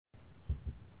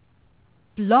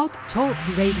Blog Talk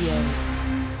Radio.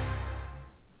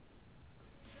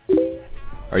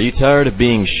 Are you tired of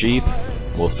being sheep?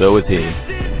 Well, so is he.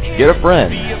 Get a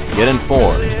friend, get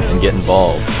informed, and get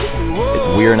involved.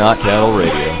 It's We're Not Cattle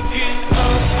Radio.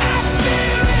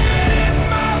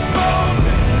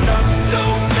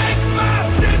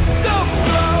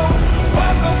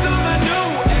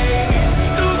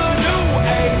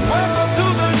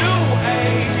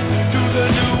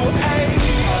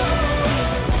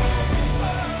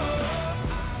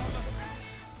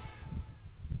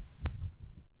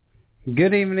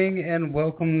 Good evening and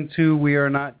welcome to We Are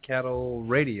Not Cattle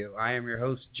Radio. I am your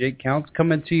host, Jake Counts,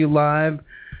 coming to you live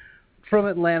from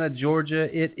Atlanta, Georgia.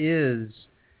 It is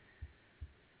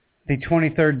the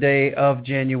 23rd day of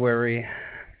January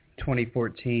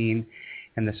 2014,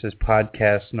 and this is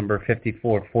podcast number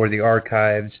 54 for the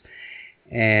archives.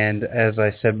 And as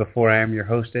I said before, I am your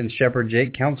host and shepherd,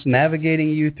 Jake Counts, navigating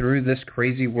you through this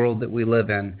crazy world that we live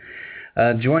in.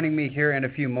 Joining me here in a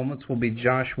few moments will be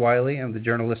Josh Wiley of the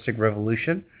Journalistic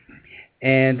Revolution.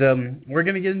 And we're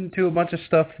going to get into a bunch of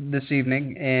stuff this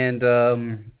evening, and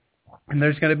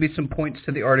there's going to be some points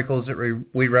to the articles that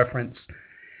we reference.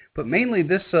 But mainly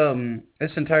this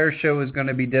entire show is going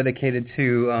to be dedicated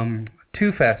to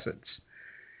two facets.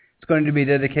 It's going to be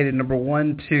dedicated, number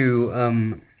one,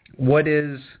 to what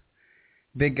is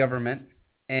big government,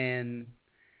 and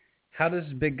how does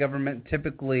big government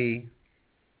typically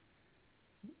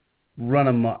run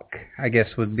amok, I guess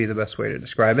would be the best way to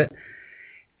describe it.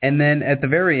 And then at the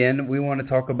very end, we want to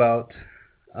talk about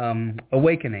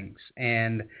awakenings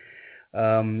and,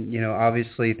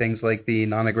 obviously things like the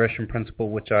non-aggression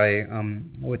principle, which I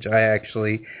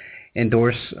actually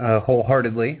endorse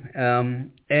wholeheartedly.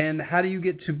 And how do you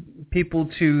get to people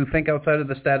to think outside of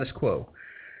the status quo?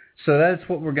 So that's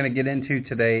what we're going to get into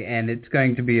today, and it's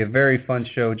going to be a very fun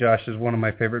show. Josh is one of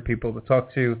my favorite people to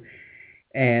talk to,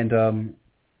 and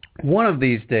one of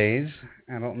these days,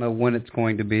 I don't know when it's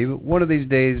going to be, but one of these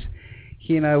days,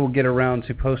 he and I will get around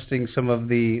to posting some of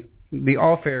the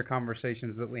off-air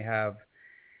conversations that we have,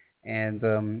 and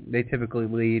they typically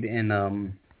lead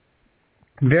in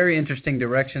very interesting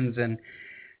directions, and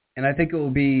I think it will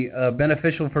be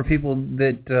beneficial for people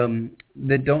that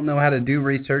don't know how to do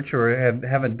research or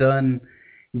haven't done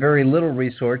very little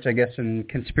research, I guess, in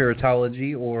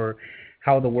conspiratology or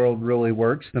how the world really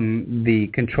works, the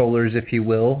controllers, if you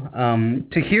will,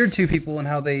 to hear two people and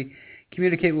how they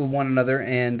communicate with one another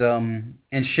and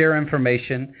share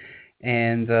information,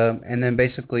 and then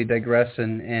basically digress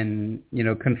and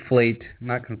not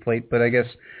conflate, but I guess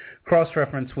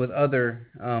cross-reference with other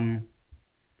other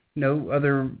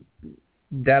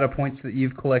data points that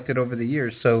you've collected over the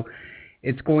years. So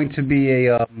it's going to be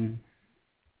an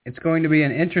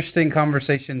interesting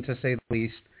conversation, to say the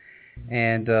least.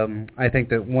 And I think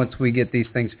that once we get these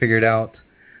things figured out,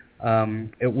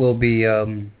 it will be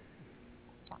one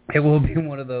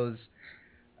of those.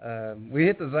 We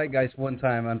hit the zeitgeist one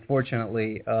time.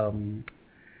 Unfortunately,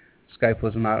 Skype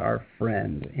was not our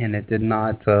friend, and it didn't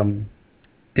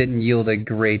yield a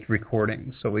great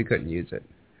recording, so we couldn't use it.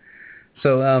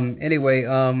 So anyway,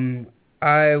 I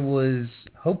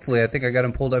think I got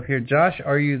him pulled up here. Josh,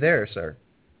 are you there, sir?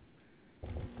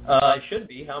 I should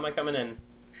be. How am I coming in?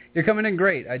 You're coming in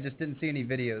great. I just didn't see any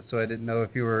videos, so I didn't know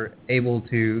if you were able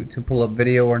to pull up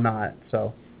video or not.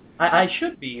 So I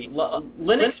should be.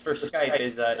 Linux for Skype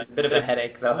is a bit of a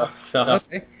headache, though. So.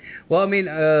 Okay. Well, I mean,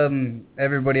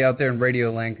 everybody out there in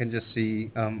radio land can just see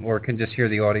or can just hear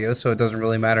the audio, so it doesn't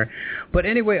really matter. But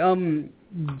anyway,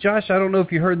 Josh, I don't know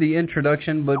if you heard the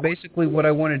introduction, but basically what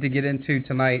I wanted to get into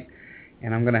tonight,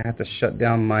 and I'm going to have to shut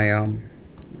down my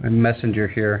messenger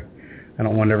here. I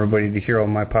don't want everybody to hear all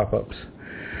my pop-ups.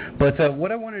 But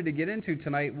what I wanted to get into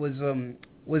tonight was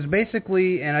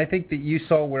basically, and I think that you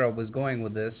saw where I was going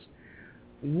with this,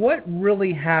 what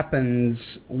really happens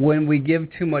when we give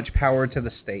too much power to the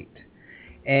state,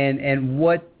 and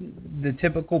what the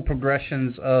typical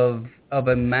progressions of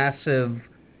a massive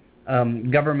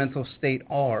governmental state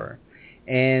are.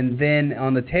 And then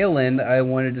on the tail end, I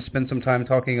wanted to spend some time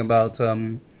talking about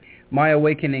my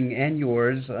awakening and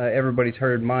yours. Everybody's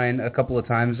heard mine a couple of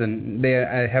times, and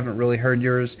I haven't really heard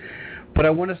yours. But I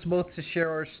want us both to share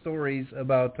our stories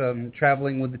about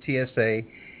traveling with the TSA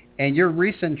and your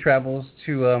recent travels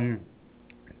to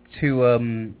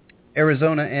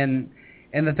Arizona and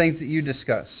the things that you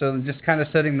discussed. So just kind of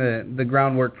setting the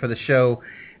groundwork for the show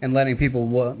and letting people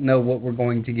know what we're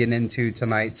going to get into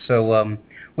tonight. So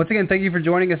once again, thank you for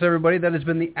joining us, everybody. That has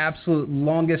been the absolute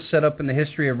longest setup in the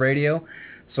history of radio.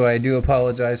 So I do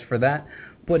apologize for that.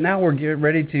 But now we're getting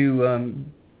ready to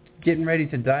getting ready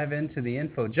to dive into the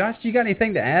info. Josh, do you got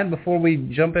anything to add before we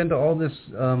jump into all this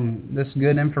this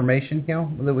good information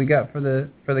that we got for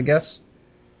the guests?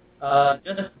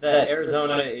 Just that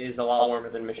Arizona is a lot warmer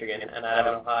than Michigan, and I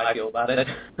don't know how I feel about it.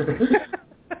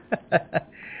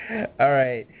 All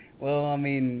right. Well, I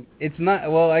mean, it's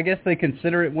not. Well, I guess they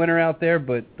consider it winter out there,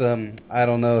 but I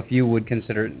don't know if you would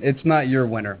consider it. It's not your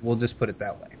winter. We'll just put it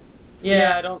that way.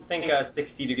 Yeah, I don't think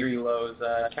 60-degree lows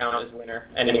count as winter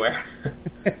anywhere.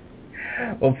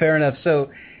 Well, fair enough. So,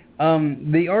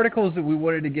 the articles that we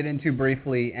wanted to get into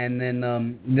briefly, and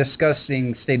then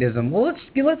discussing statism. Well,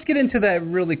 let's get into that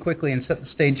really quickly and set the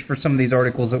stage for some of these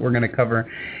articles that we're going to cover,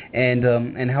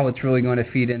 and how it's really going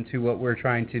to feed into what we're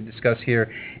trying to discuss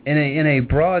here in a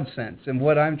broad sense, and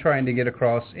what I'm trying to get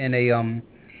across in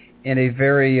a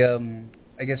very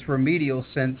I guess remedial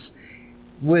sense.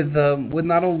 With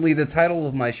not only the title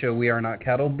of my show, We Are Not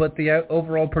Cattle, but the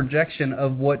overall projection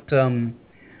of what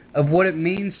it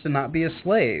means to not be a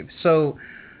slave. So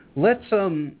let's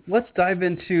dive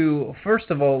into,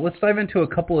 first of all, let's dive into a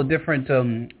couple of different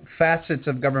facets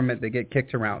of government that get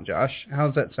kicked around. Josh,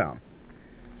 how's that sound?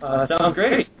 Sounds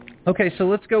great. Okay, so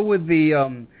let's go with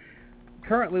the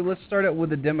currently. Let's start out with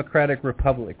the Democratic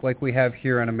Republic, like we have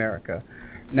here in America.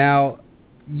 Now,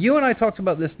 you and I talked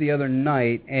about this the other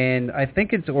night, and I think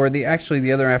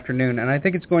the other afternoon, and I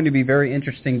think it's going to be very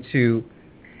interesting to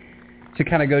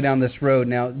kind of go down this road.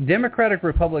 Now, Democratic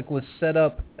Republic was set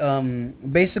up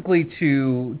basically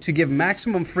to give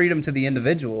maximum freedom to the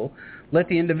individual, let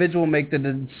the individual make the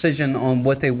decision on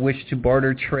what they wish to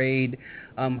barter, trade,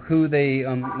 who they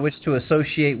wish to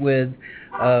associate with,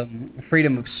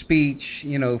 freedom of speech,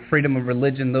 freedom of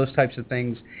religion, those types of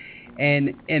things.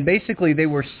 And basically they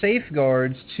were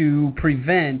safeguards to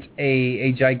prevent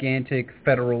a gigantic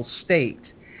federal state,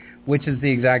 which is the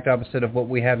exact opposite of what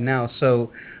we have now.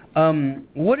 So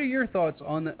what are your thoughts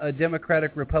on a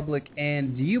Democratic Republic,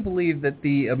 and do you believe that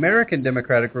the American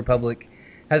Democratic Republic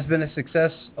has been a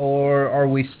success, or are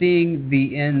we seeing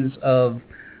the ends of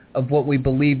what we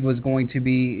believed was going to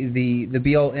be the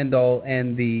be-all, end-all,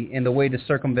 and the way to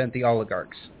circumvent the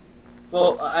oligarchs?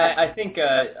 Well, I think,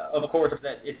 of course,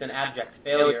 that it's an abject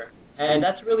failure, and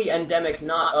that's really endemic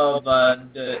not of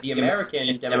the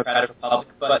American Democratic Republic,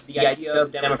 but the idea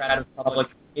of Democratic Republic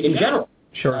in general.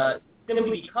 Sure.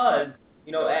 Simply because,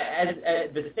 as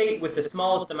the state with the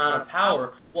smallest amount of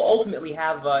power will ultimately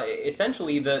have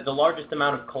essentially the largest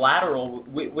amount of collateral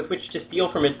with which to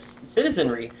steal from its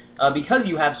citizenry, because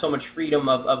you have so much freedom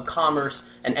of commerce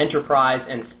and enterprise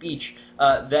and speech,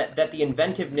 that the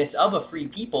inventiveness of a free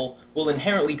people will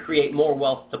inherently create more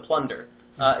wealth to plunder.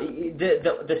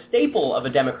 The staple of a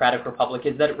democratic republic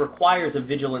is that it requires a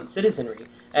vigilant citizenry.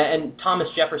 And Thomas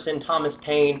Jefferson, Thomas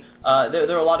Paine,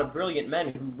 there are a lot of brilliant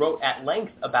men who wrote at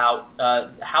length about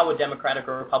how a democratic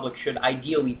republic should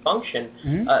ideally function.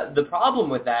 Mm-hmm. The problem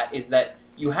with that is that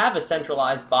you have a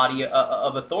centralized body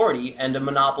of authority and a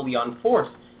monopoly on force.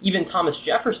 Even Thomas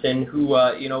Jefferson, who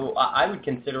I would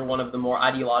consider one of the more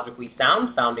ideologically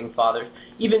sound founding fathers,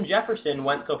 even Jefferson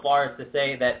went so far as to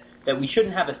say that we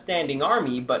shouldn't have a standing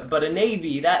army, but a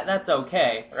navy, that's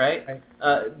okay, right?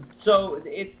 So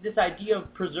it's this idea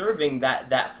of preserving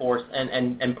that force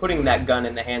and putting that gun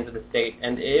in the hands of the state,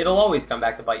 and it'll always come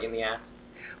back to bite you in the ass.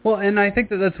 Well, and I think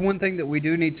that's one thing that we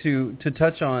do need to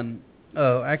touch on,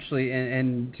 actually,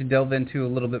 and to delve into a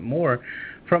little bit more.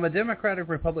 From a Democratic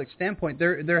Republic standpoint,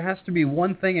 there has to be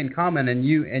one thing in common, and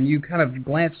you kind of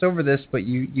glanced over this, but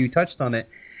you touched on it,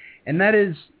 and that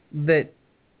is that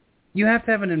you have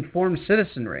to have an informed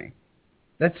citizenry.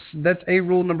 That's a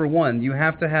rule number one. You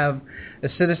have to have a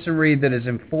citizenry that is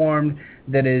informed,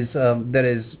 that is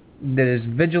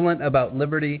vigilant about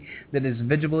liberty, that is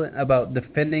vigilant about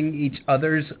defending each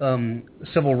other's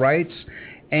civil rights.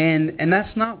 And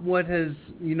that's not what has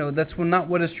not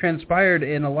what has transpired,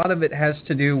 and a lot of it has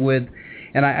to do with,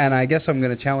 and I guess I'm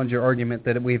going to challenge your argument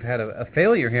that we've had a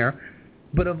failure here,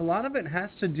 but a lot of it has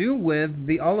to do with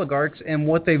the oligarchs and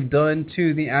what they've done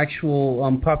to the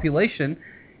actual population,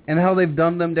 and how they've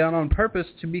dumbed them down on purpose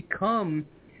to become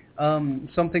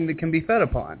something that can be fed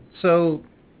upon. So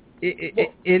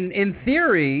in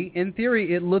theory,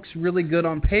 it looks really good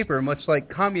on paper, much like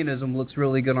communism looks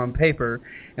really good on paper,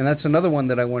 and that's another one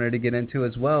that I wanted to get into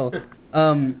as well.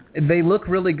 They look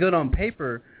really good on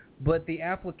paper, but the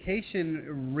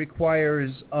application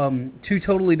requires two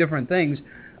totally different things.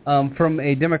 From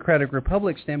a Democratic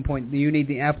Republic standpoint, you need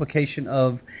the application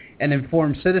of an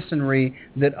informed citizenry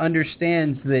that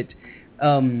understands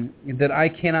that I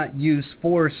cannot use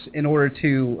force in order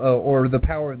to, or the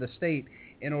power of the state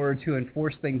in order to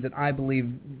enforce things that I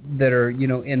believe that are,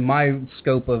 in my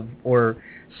scope of or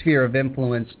sphere of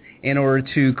influence, in order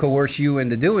to coerce you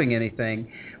into doing anything.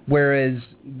 Whereas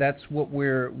that's what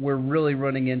we're really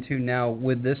running into now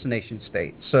with this nation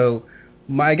state. So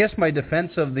I guess my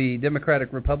defense of the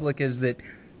Democratic Republic is that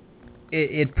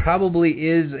it probably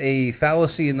is a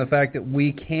fallacy in the fact that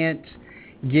we can't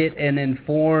get an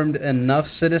informed enough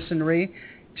citizenry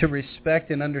to respect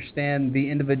and understand the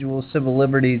individual civil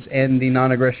liberties and the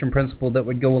non-aggression principle that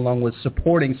would go along with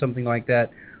supporting something like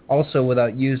that, also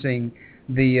without using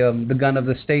the gun of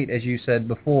the state, as you said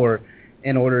before,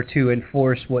 in order to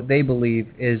enforce what they believe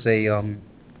is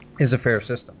a fair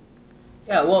system.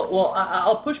 Yeah, well,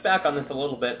 I'll push back on this a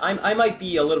little bit. I might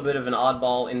be a little bit of an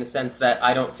oddball in the sense that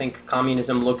I don't think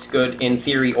communism looks good in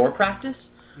theory or practice.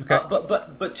 Okay.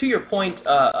 But to your point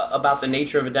about the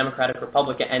nature of a democratic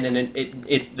republic and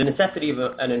the necessity of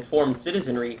an informed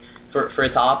citizenry for it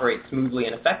to operate smoothly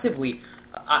and effectively,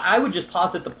 I would just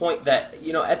posit the point that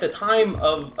at the time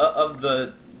of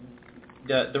the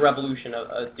revolution,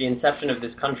 the inception of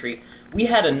this country, we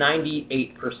had a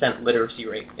 98% literacy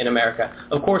rate in America.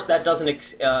 Of course, that doesn't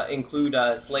include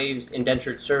slaves,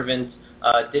 indentured servants,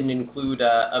 didn't include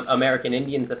American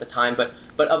Indians at the time,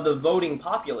 but of the voting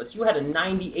populace, you had a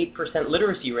 98%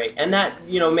 literacy rate, and that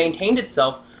maintained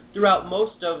itself throughout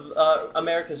most of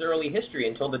America's early history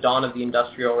until the dawn of the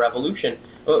Industrial Revolution,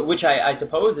 which I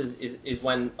suppose is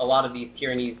when a lot of these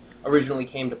tyrannies originally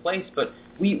came to place. But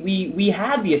we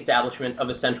had the establishment of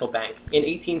a central bank in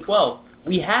 1812.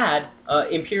 We had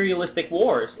imperialistic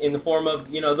wars in the form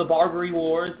of the Barbary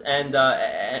Wars and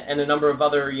a number of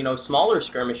other smaller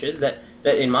skirmishes that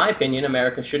in my opinion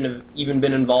America shouldn't have even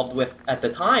been involved with at the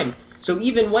time. So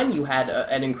even when you had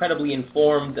an incredibly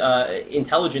informed,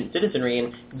 intelligent citizenry,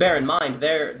 and bear in mind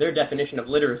their definition of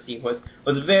literacy was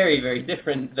very, very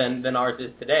different than ours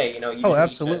is today. Oh,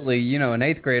 absolutely. An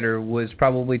eighth grader was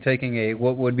probably taking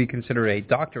what would be considered a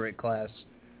doctorate class.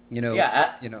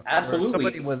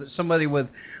 Absolutely. Somebody with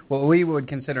what we would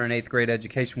consider an eighth grade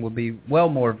education would be well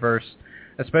more versed,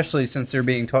 especially since they're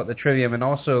being taught the trivium, and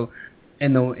also you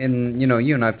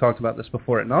and I've talked about this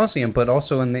before at nauseum, but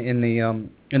also in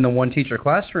the one teacher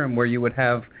classroom where you would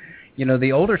have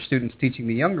the older students teaching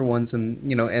the younger ones, and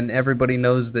and everybody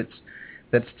knows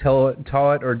that's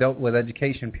taught or dealt with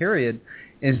education period,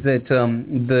 is that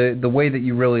the way that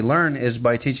you really learn is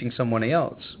by teaching someone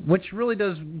else, which really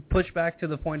does push back to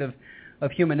the point of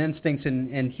human instincts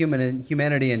and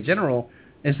humanity in general,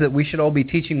 is that we should all be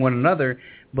teaching one another,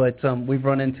 but we've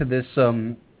run into this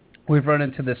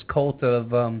cult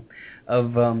of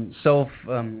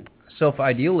self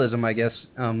idealism, I guess,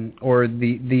 or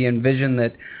the envision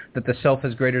that the self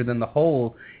is greater than the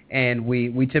whole. And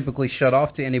we typically shut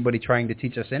off to anybody trying to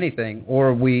teach us anything,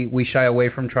 or we shy away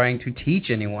from trying to teach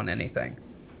anyone anything.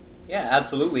 Yeah,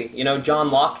 absolutely. John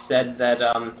Locke said that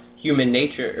human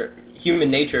nature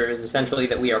is essentially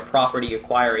that we are property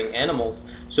acquiring animals.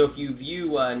 So if you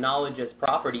view knowledge as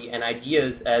property and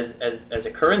ideas as a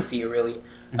currency, really,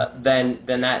 then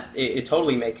that it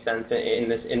totally makes sense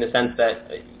in the sense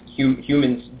that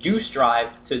humans do strive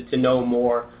to know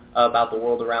more about the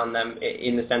world around them,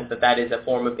 in the sense that is a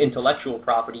form of intellectual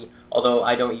property, although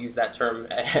I don't use that term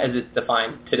as it's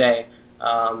defined today.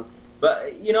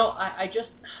 But I just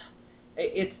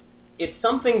it's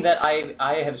something that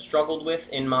I have struggled with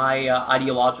in my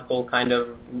ideological kind of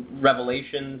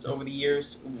revelations over the years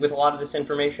with a lot of this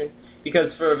information,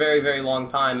 because for a very, very long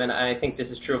time, and I think this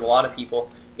is true of a lot of people,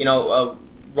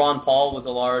 Ron Paul was a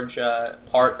large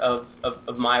part of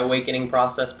my awakening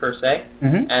process per se,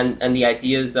 and the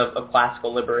ideas of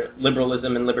classical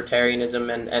liberalism and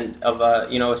libertarianism and of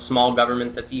a small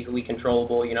government that's easily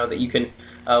controllable. That you can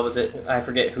I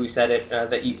forget who said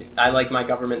it, I like my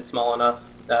government small enough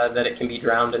that it can be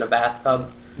drowned in a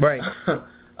bathtub. Right.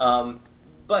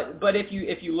 But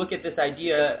if you look at this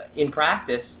idea in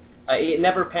practice, it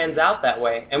never pans out that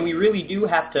way, and we really do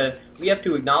have to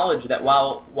acknowledge that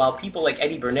while people like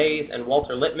Eddie Bernays and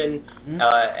Walter Lippmann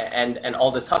and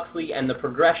Aldous Huxley and the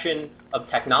progression of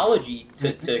technology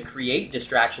to create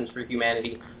distractions for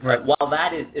humanity, right. While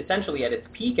that is essentially at its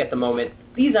peak at the moment,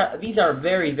 these are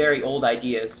very, very old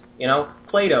ideas.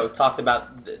 Plato talked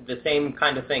about the same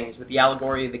kind of things with the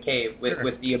allegory of the cave,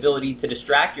 with the ability to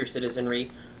distract your citizenry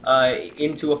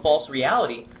into a false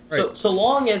reality. Right. So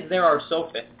long as there are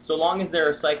sophists, so long as there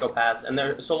are psychopaths, and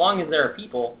so long as there are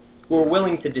people who are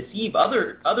willing to deceive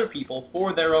other people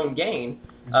for their own gain,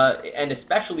 and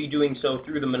especially doing so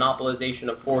through the monopolization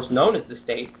of force known as the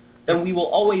state, then we will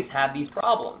always have these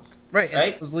problems. Right.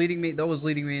 That was leading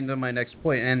me into my next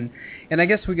point, and I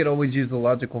guess we could always use the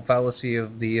logical fallacy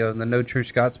of the no true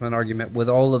Scotsman argument with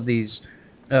all of these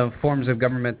forms of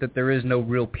government, that there is no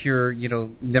real pure,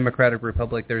 democratic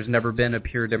republic. There's never been a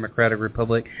pure democratic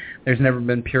republic. There's never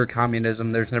been pure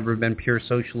communism. There's never been pure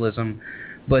socialism.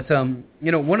 But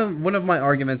one of my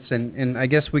arguments, and I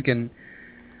guess we'll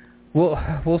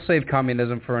save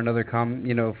communism for another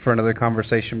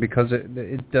conversation, because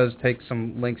it does take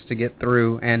some links to get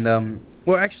through. And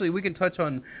actually, we can touch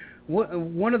on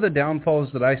one of the downfalls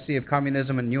that I see of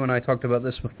communism, and you and I talked about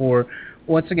this before.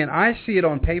 Once again, I see it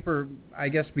on paper, I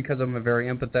guess because I'm a very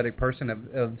empathetic person,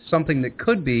 of something that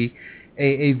could be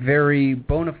a very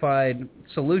bona fide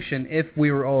solution if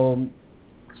we were all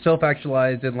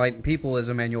self-actualized, enlightened people, as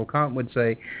Immanuel Kant would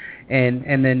say,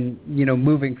 and then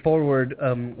moving forward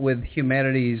with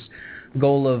humanity's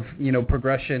goal of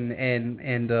progression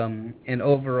and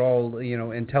overall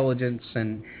intelligence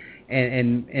and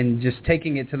just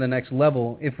taking it to the next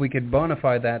level. If we could bona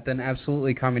fide that, then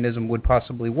absolutely communism would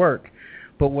possibly work.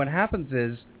 But what happens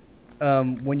is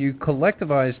when you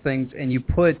collectivize things and you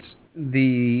put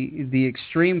the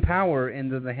extreme power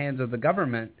into the hands of the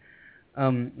government,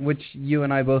 which you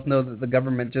and I both know that the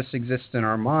government just exists in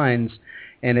our minds,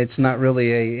 and it's not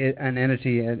really an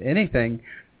entity at anything.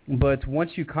 But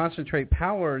once you concentrate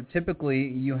power, typically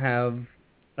you have,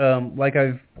 like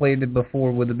I've played it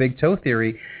before with the big toe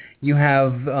theory, you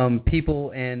have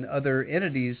people and other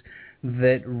entities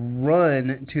that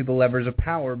run to the levers of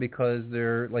power because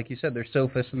they're, like you said, they're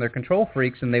sophists and they're control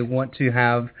freaks, and they want to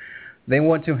have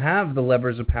the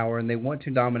levers of power, and they want to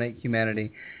dominate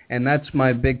humanity. And that's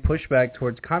my big pushback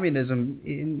towards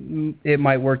communism. It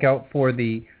might work out for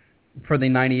the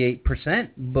 98%,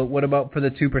 but what about for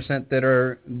the 2% that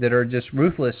are just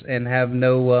ruthless and have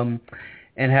no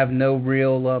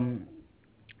real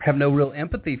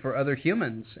empathy for other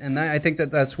humans? And I think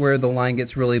that's where the line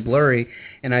gets really blurry,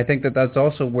 and I think that's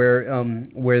also where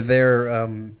their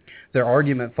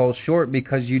argument falls short,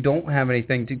 because you don't have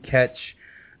anything to catch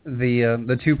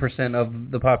the 2% of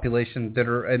the population that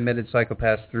are admitted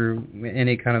psychopaths through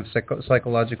any kind of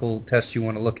psychological test you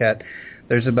want to look at.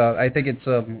 There's about, I think it's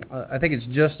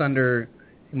just under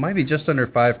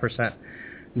 5%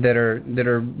 that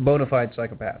are bona fide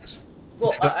psychopaths.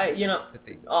 Well,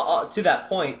 to that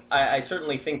point, I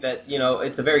certainly think that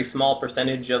it's a very small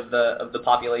percentage of the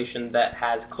population that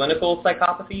has clinical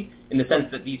psychopathy, in the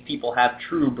sense that these people have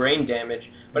true brain damage.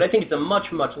 But I think it's a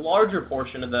much larger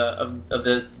portion of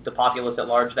the populace at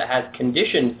large that has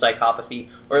conditioned psychopathy,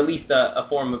 or at least a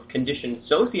form of conditioned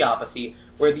sociopathy,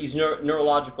 where these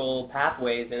neurological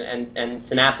pathways and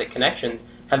synaptic connections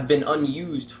have been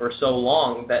unused for so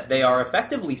long that they are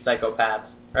effectively psychopaths,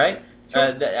 right?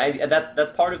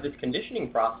 That's part of this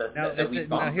conditioning process that we've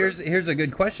gone through. Here's a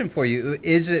good question for you.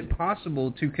 Is it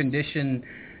possible to condition,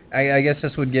 I guess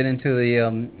this would get into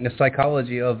the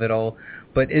psychology of it all,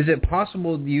 but is it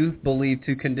possible, do you believe,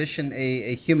 to condition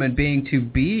a human being to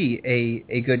be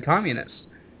a good communist,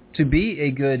 to be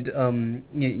a good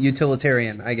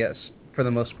utilitarian, I guess, for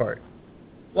the most part?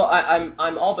 Well,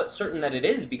 I'm all but certain that it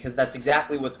is, because that's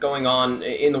exactly what's going on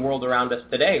in the world around us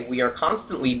today. We are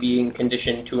constantly being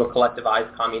conditioned to a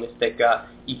collectivized communistic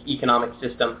economic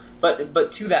system. But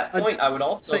to that point, I would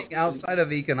also saying outside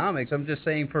of economics, I'm just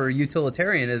saying for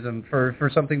utilitarianism, for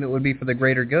something that would be for the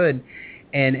greater good,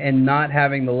 and not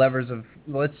having the levers of,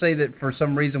 let's say that for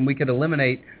some reason we could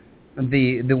eliminate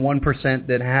the 1%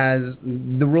 that has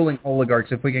the ruling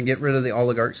oligarchs, if we can get rid of the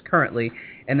oligarchs currently,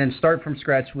 and then start from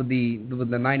scratch with the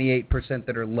 98%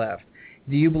 that are left.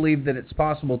 Do you believe that it's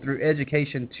possible through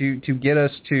education to get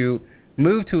us to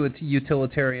move to a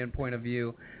utilitarian point of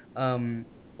view,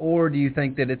 or do you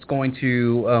think that it's going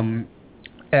to,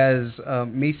 as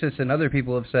Mises and other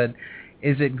people have said,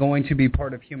 is it going to be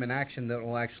part of human action that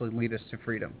will actually lead us to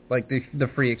freedom, like the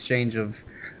free exchange of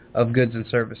goods and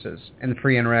services and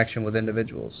free interaction with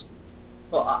individuals?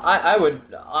 Well, I would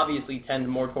obviously tend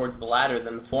more towards the latter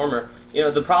than the former.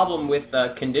 The problem with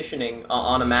conditioning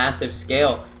on a massive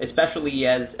scale, especially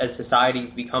as societies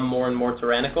become more and more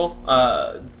tyrannical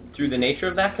through the nature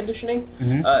of that conditioning,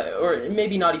 or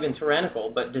maybe not even tyrannical,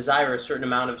 but desire a certain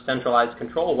amount of centralized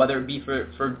control, whether it be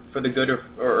for the good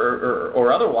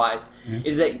or otherwise,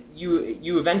 is that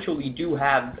you eventually do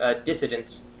have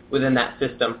dissidents within that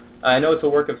system. I know it's a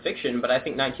work of fiction, but I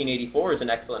think 1984 is an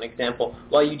excellent example.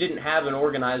 While you didn't have an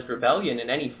organized rebellion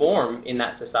in any form in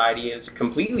that society, it was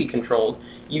completely controlled,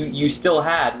 you still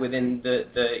had, within the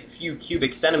few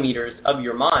cubic centimeters of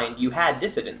your mind, you had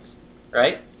dissidents,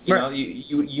 right?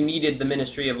 You needed the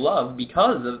Ministry of Love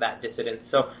because of that dissidence.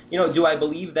 So, do I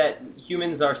believe that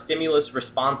humans are stimulus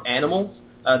response animals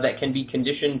that can be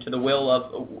conditioned to the will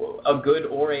of a good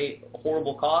or a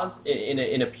horrible cause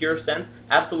in a pure sense?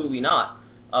 Absolutely not.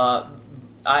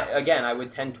 I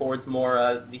would tend towards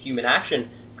more the human action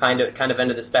kind of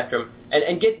end of the spectrum.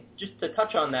 And get just to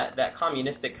touch on that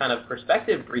communistic kind of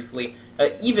perspective briefly.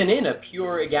 Even in a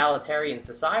pure egalitarian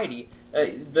society,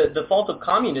 the fault of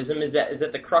communism is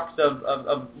that the crux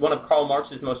of one of Karl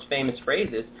Marx's most famous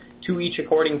phrases, to each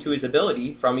according to his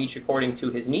ability, from each according to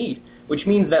his need, which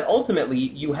means that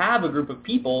ultimately you have a group of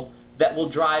people that will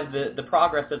drive the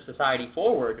progress of society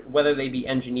forward, whether they be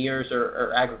engineers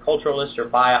or agriculturalists or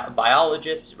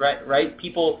biologists, right? The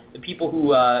people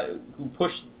who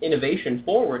push innovation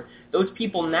forward, those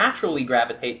people naturally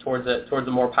gravitate towards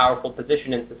a more powerful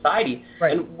position in society.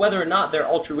 Right. And whether or not they're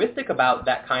altruistic about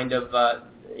that kind of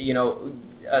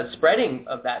spreading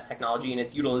of that technology and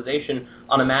its utilization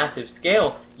on a massive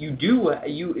scale,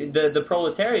 the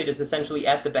proletariat is essentially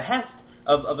at the behest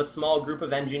of a small group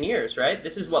of engineers, right?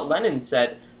 This is what Lenin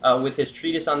said with his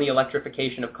treatise on the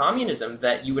electrification of communism,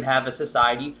 that you would have a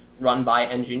society run by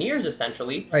engineers,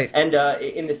 essentially. Right. And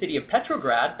in the city of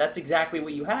Petrograd, that's exactly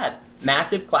what you had.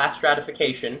 Massive class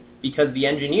stratification because the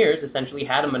engineers essentially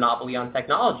had a monopoly on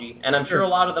technology. And I'm sure a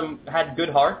lot of them had good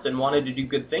hearts and wanted to do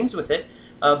good things with it.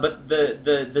 But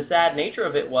the sad nature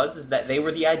of it is that they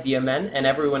were the idea men and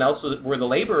everyone else were the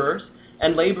laborers.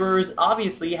 And laborers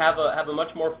obviously have a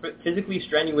much more physically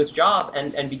strenuous job,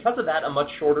 and because of that, a much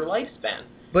shorter lifespan.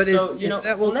 But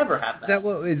we'll never have that.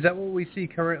 Is that what we see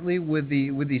currently with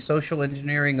the social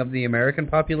engineering of the American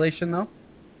population, though?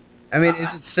 I mean, is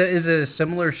it a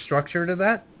similar structure to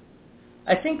that?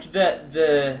 I think that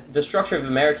the structure of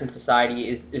American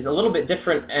society is a little bit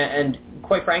different, and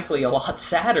quite frankly, a lot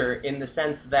sadder in the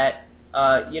sense that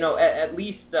at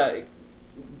least.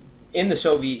 In the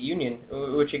Soviet Union,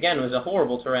 which again was a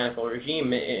horrible tyrannical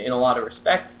regime in a lot of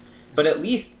respects, but at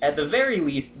the very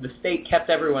least, the state kept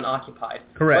everyone occupied.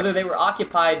 Correct. Whether they were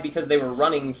occupied because they were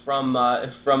running from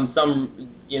some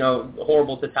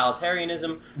horrible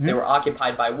totalitarianism, they were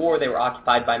occupied by war, they were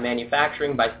occupied by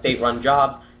manufacturing, by state-run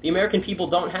jobs. The American people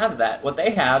don't have that. What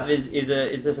they have is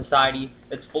a society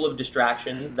that's full of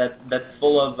distractions, that's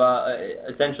full of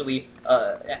essentially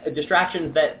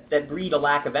distractions that breed a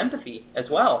lack of empathy as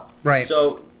well. Right.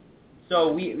 So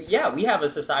we have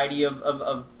a society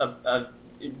of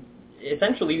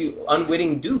essentially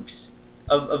unwitting dupes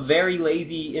of very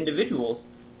lazy individuals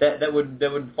that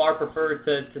would far prefer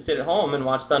to sit at home and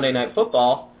watch Sunday Night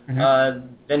Football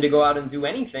than to go out and do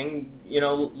anything,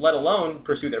 let alone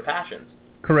pursue their passions.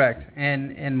 Correct,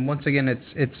 and once again,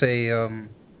 it's a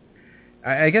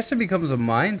I guess it becomes a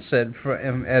mindset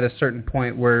at a certain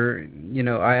point where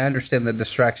I understand the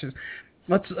distractions.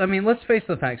 Let's face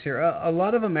the facts here. A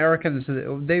lot of Americans,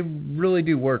 they really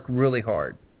do work really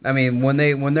hard. I mean, when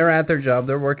they're at their job,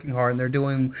 they're working hard and they're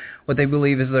doing what they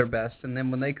believe is their best, and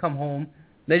then when they come home,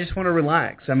 they just want to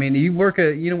relax. I mean, you work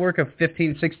a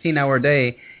 15, 16-hour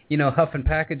day, huffing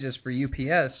packages for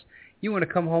UPS. You want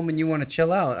to come home and you want to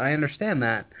chill out. I understand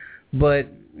that. But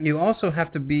you also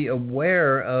have to be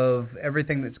aware of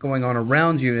everything that's going on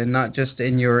around you and not just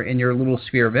in your little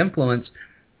sphere of influence.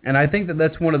 And I think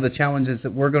that's one of the challenges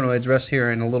that we're going to address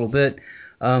here in a little bit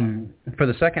for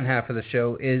the second half of the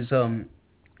show is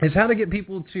how to get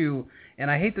people to, and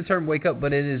I hate the term wake up,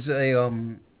 but it's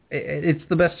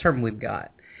the best term we've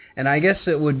got. And I guess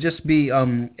it would just be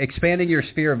expanding your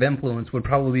sphere of influence would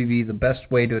probably be the best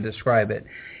way to describe it.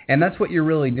 And that's what you're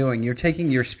really doing. You're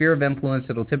taking your sphere of influence.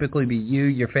 It'll typically be you,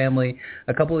 your family,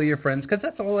 a couple of your friends, because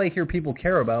that's all I hear people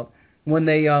care about when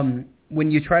they when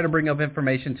you try to bring up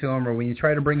information to them, or when you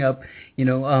try to bring up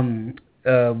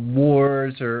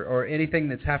wars or anything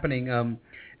that's happening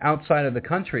outside of the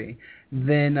country.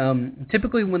 Then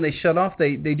typically when they shut off,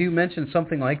 they do mention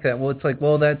something like that. Well, it's like,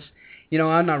 well, that's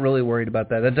I'm not really worried about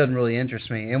that. That doesn't really interest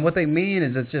me. And what they mean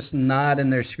is it's just not in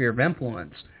their sphere of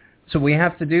influence. So what we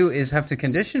have to do is have to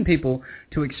condition people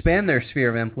to expand their sphere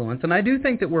of influence. And I do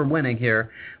think that we're winning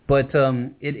here, but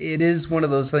it is one of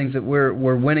those things that we're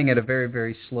winning at a very,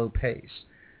 very slow pace.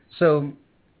 So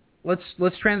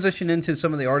let's transition into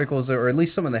some of the articles, or at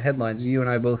least some of the headlines. You and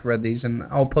I both read these, and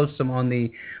I'll post them on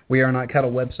the We Are Not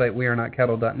Cattle website,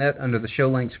 wearenotcattle.net, under the show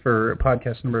links for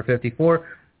podcast number 54.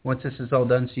 Once this is all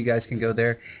done, so you guys can go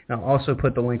there. And I'll also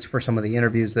put the links for some of the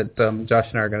interviews that Josh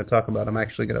and I are going to talk about. I'm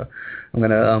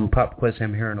going to pop quiz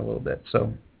him here in a little bit.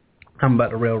 So I'm about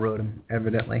to railroad him,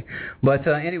 evidently. But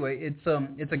anyway,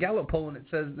 it's a Gallup poll, and it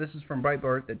says, this is from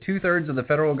Breitbart, that two-thirds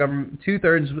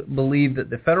believe that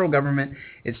the federal government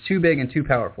is too big and too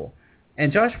powerful.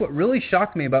 And Josh, what really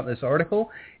shocked me about this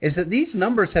article is that these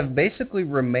numbers have basically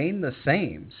remained the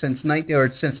same since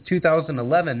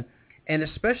 2011. And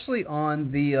especially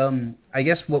on the, I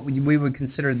guess what we would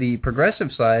consider the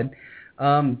progressive side,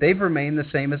 they've remained the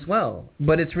same as well.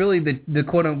 But it's really the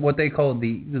quote what they call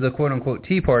the quote unquote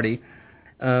Tea Party,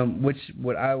 which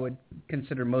what I would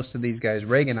consider most of these guys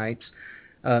Reaganites,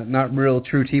 not real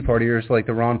true Tea Partiers like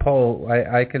the Ron Paul.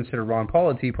 I consider Ron Paul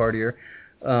a Tea Partier.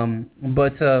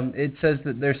 But it says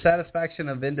that their satisfaction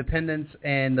of independents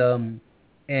and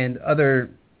other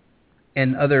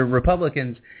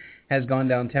Republicans has gone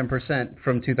down 10%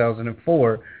 from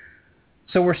 2004.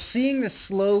 So we're seeing the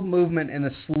slow movement and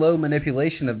the slow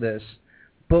manipulation of this.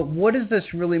 But what does this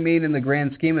really mean in the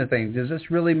grand scheme of things? Does this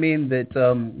really mean that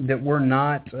that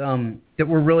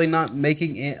we're really not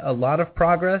making a lot of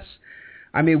progress?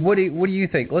 I mean, what do you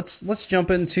think? Let's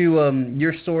jump into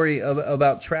your story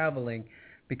about traveling,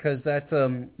 because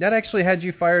that actually had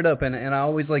you fired up, and I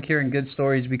always like hearing good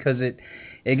stories because it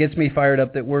gets me fired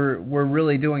up that we're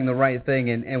really doing the right thing,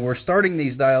 and we're starting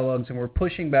these dialogues, and we're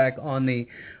pushing back on the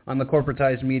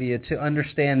corporatized media to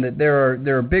understand that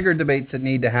there are bigger debates that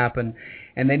need to happen,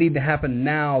 and they need to happen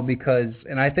now because,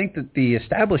 and I think that the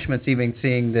establishment's even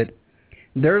seeing that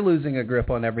they're losing a grip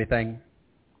on everything,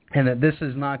 and that this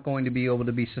is not going to be able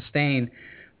to be sustained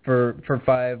for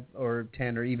 5 or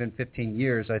 10 or even 15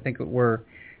 years. I think that we're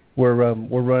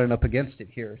running up against it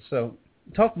here. So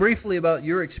talk briefly about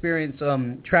your experience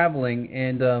traveling,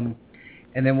 and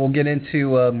then we'll get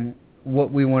into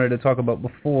what we wanted to talk about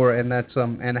before, and that's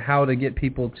and how to get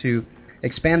people to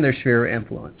expand their sphere of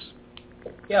influence.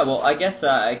 Yeah, well, I guess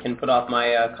I can put off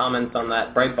my comments on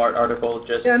that Breitbart article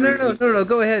just No.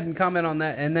 Go ahead and comment on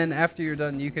that, and then after you're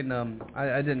done, you can,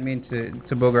 I didn't mean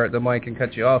to bogart the mic and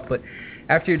cut you off, but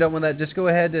after you're done with that, just go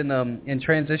ahead and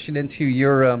transition into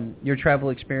your travel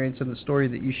experience and the story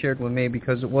that you shared with me,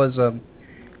 because it was,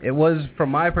 from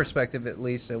my perspective at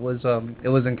least, it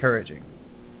was encouraging.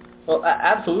 Well,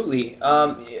 absolutely.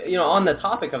 On the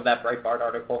topic of that Breitbart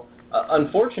article,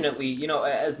 unfortunately,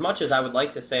 as much as I would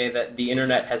like to say that the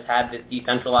internet has had this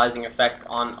decentralizing effect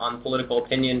on political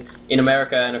opinion in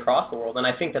America and across the world, and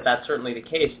I think that that's certainly the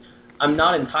case, I'm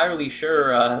not entirely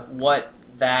sure what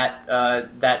that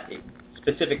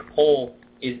specific poll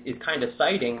is kind of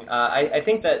citing. I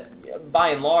think that by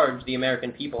and large, the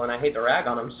American people, and I hate to rag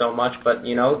on them so much, but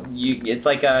it's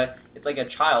like a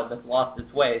child that's lost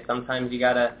its way. Sometimes you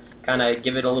gotta kind of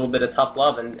give it a little bit of tough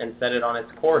love and set it on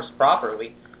its course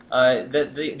properly.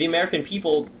 The American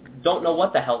people don't know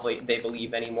what the hell they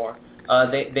believe anymore.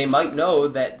 They might know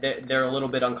that they're a little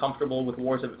bit uncomfortable with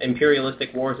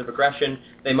imperialistic wars of aggression.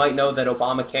 They might know that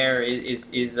Obamacare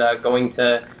is going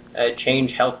to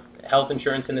change health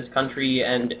insurance in this country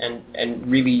and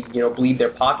really bleed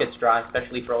their pockets dry,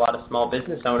 especially for a lot of small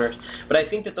business owners. But I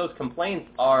think that those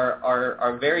complaints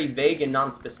are very vague and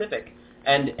nonspecific.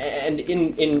 And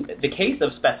in the case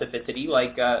of specificity,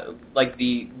 like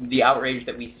the outrage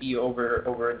that we see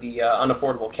over the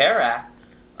Unaffordable Care Act,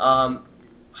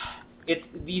 it's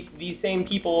these same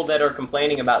people that are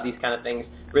complaining about these kind of things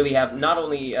really have not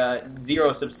only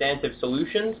zero substantive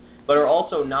solutions, but are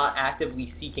also not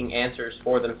actively seeking answers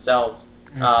for themselves,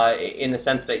 in the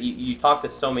sense that you talk to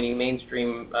so many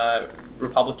mainstream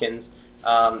Republicans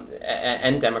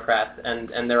and Democrats,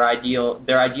 and their ideals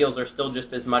are still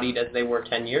just as muddied as they were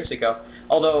 10 years ago.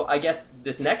 Although I guess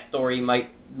this next story might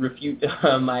refute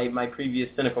my previous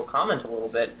cynical comment a little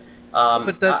bit.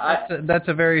 But that's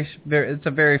a very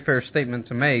fair statement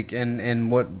to make,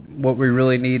 and what we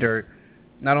really need are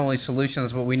not only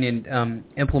solutions, but we need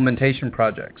implementation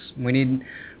projects. We need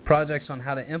projects on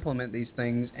how to implement these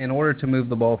things in order to move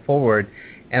the ball forward.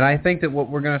 And I think that what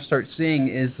we're going to start seeing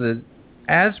is that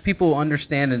as people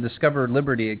understand and discover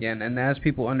liberty again, and as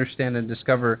people understand and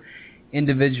discover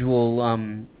individual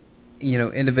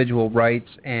rights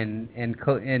and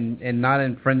not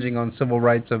infringing on civil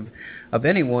rights of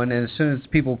anyone, and as soon as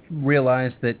people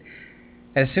realize that,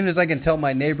 as soon as I can tell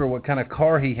my neighbor what kind of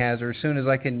car he has, or as soon as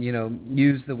I can,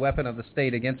 use the weapon of the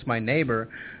state against my neighbor,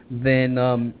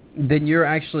 then you're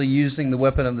actually using the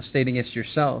weapon of the state against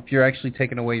yourself. You're actually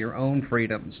taking away your own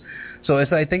freedoms. So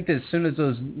I think that as soon as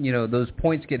those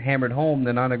points get hammered home,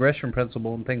 the non-aggression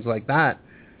principle and things like that,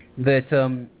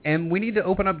 and we need to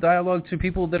open up dialogue to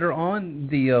people that are on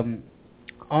the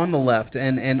left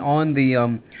and on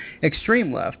the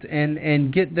extreme left,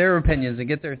 and get their opinions and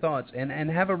get their thoughts and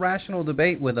have a rational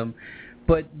debate with them.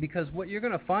 But because what you're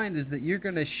going to find is that you're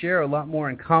going to share a lot more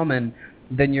in common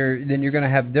than you're going to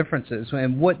have differences.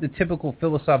 And what the typical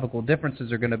philosophical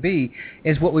differences are going to be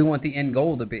is what we want the end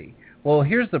goal to be. Well,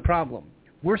 here's the problem.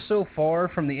 We're so far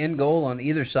from the end goal on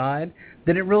either side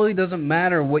that it really doesn't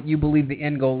matter what you believe the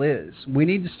end goal is. We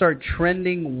need to start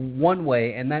trending one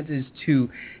way, and that is to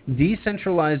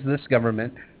decentralize this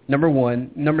government number one.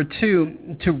 Number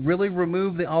two, to really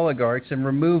remove the oligarchs and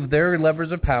remove their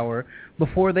levers of power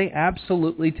before they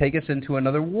absolutely take us into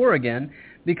another war again.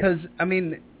 Because, I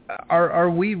mean, are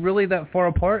we really that far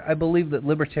apart? I believe that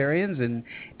libertarians and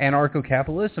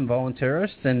anarcho-capitalists and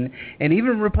voluntarists and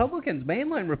even Republicans,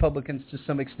 mainline Republicans to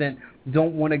some extent,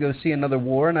 don't want to go see another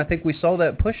war. And I think we saw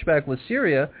that pushback with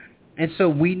Syria. And so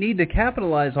we need to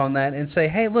capitalize on that and say,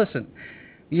 hey, listen,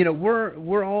 you know,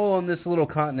 we're all on this little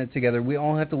continent together. We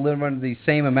all have to live under these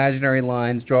same imaginary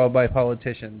lines drawn by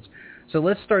politicians. So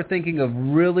let's start thinking of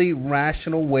really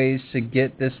rational ways to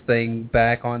get this thing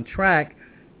back on track.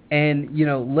 And, you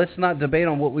know, let's not debate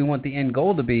on what we want the end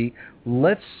goal to be.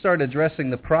 Let's start addressing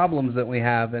the problems that we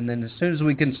have. And then as soon as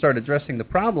we can start addressing the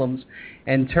problems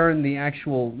and turn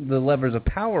the levers of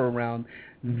power around,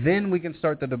 then we can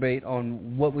start the debate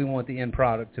on what we want the end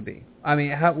product to be. I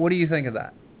mean, what do you think of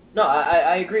that? No,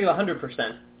 I agree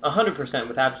 100%. 100%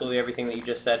 with absolutely everything that you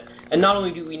just said. And not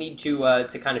only do we need to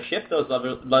kind of shift those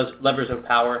levers of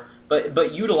power,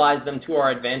 but utilize them to our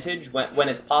advantage when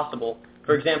it's possible.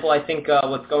 For example, I think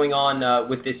what's going on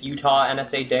with this Utah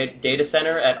NSA data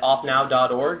center at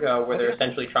offnow.org, where they're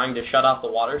essentially trying to shut off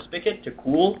the water spigot to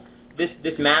cool these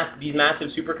massive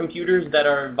supercomputers that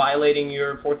are violating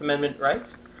your Fourth Amendment rights.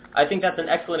 I think that's an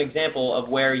excellent example of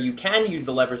where you can use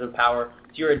the levers of power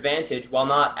to your advantage while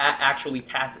not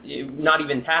not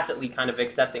even tacitly kind of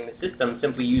accepting the system,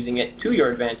 simply using it to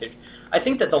your advantage. I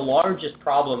think that the largest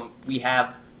problem we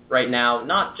have right now,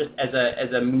 not just as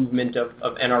a movement of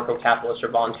anarcho-capitalists or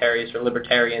voluntarists or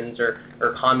libertarians or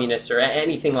communists or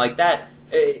anything like that,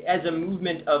 as a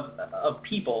movement of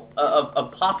people,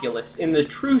 of populists, in the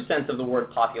true sense of the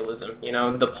word populism, you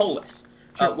know, the polis.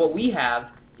 Sure. What we have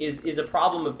is a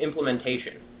problem of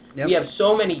implementation. Yep. We have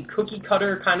so many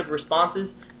cookie-cutter kind of responses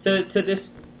to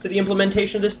the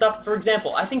implementation of this stuff. For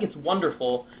example, I think it's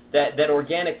wonderful that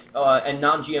organic and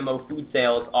non-GMO food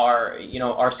sales are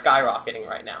skyrocketing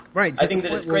right now. Right. I think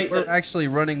that it's great. We're actually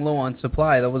running low on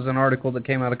supply. That was an article that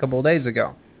came out a couple of days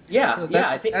ago. Yeah, so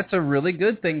I think that's a really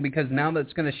good thing, because now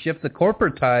that's going to shift the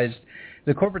corporatized,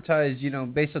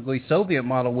 basically Soviet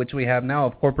model, which we have now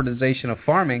of corporatization of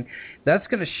farming. That's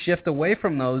going to shift away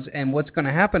from those, and what's going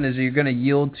to happen is you're going to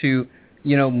yield to,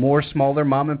 more smaller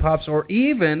mom and pops, or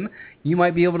even you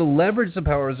might be able to leverage the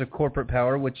powers of corporate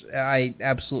power, which I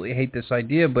absolutely hate this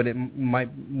idea, but it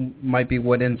might be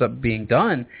what ends up being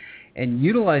done, and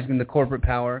utilizing the corporate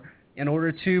power in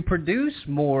order to produce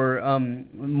more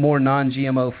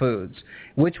non-GMO foods,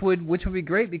 which would be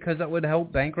great, because that would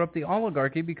help bankrupt the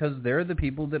oligarchy, because they're the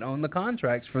people that own the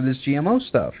contracts for this GMO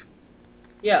stuff.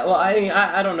 Yeah, well,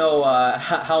 I don't know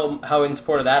how in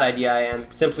support of that idea I am.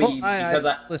 Simply because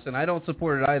listen, I don't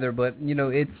support it either. But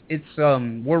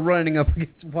we're running up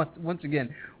against once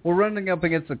again. We're running up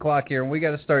against the clock here, and we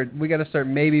got to start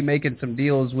maybe making some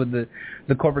deals with the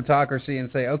corporatocracy and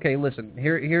say, okay, listen,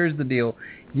 here's the deal.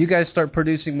 You guys start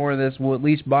producing more of this, we'll at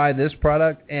least buy this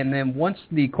product, and then once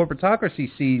the corporatocracy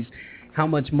sees how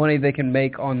much money they can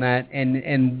make on that,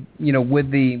 and with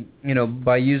the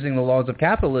by using the laws of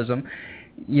capitalism,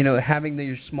 having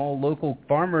the small local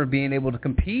farmer being able to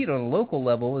compete on a local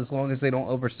level, as long as they don't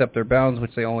overstep their bounds,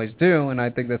 which they always do, and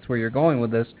I think that's where you're going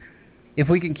with this. If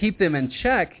we can keep them in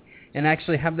check and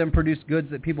actually have them produce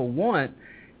goods that people want,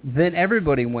 then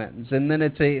everybody wins, and then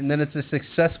it's a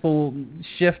successful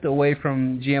shift away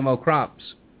from GMO crops.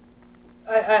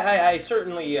 I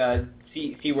certainly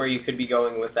see where you could be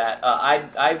going with that.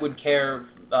 I would care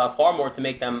far more to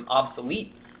make them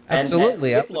obsolete.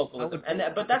 Absolutely. With localism.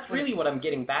 But that's really what I'm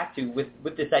getting back to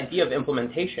with this idea of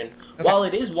implementation. Okay. While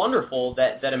it is wonderful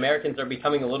that Americans are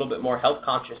becoming a little bit more health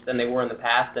conscious than they were in the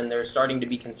past, and they're starting to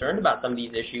be concerned about some of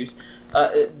these issues,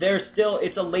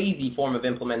 it's a lazy form of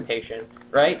implementation,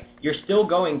 right? You're still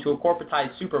going to a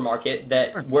corporatized supermarket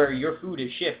where your food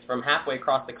is shipped from halfway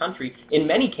across the country. In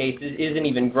many cases, isn't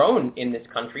even grown in this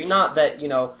country. Not that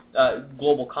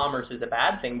global commerce is a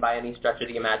bad thing by any stretch of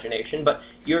the imagination, but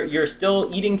you're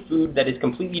still eating food that is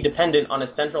completely dependent on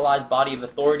a centralized body of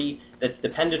authority that's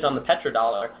dependent on the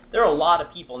petrodollar. There are a lot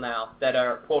of people now that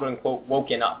are quote unquote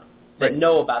woken up, that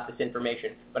know about this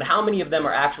information, but how many of them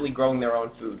are actually growing their own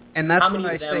food? And that's how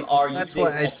many of them are using alternative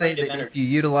energy? That's why I say that energy? If you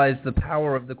utilize the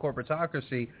power of the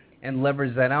corporatocracy and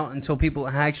leverage that out until people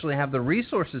actually have the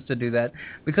resources to do that,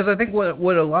 because I think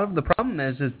what a lot of the problem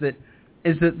is that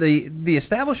the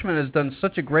establishment has done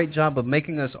such a great job of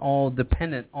making us all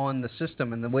dependent on the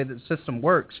system and the way that the system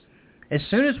works. As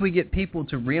soon as we get people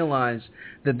to realize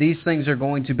that these things are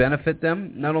going to benefit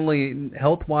them, not only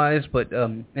health-wise, but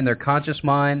in their conscious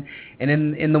mind and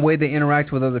in the way they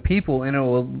interact with other people, and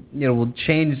it will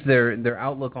change their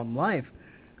outlook on life,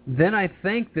 then I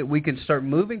think that we can start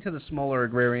moving to the smaller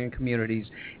agrarian communities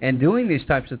and doing these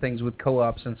types of things with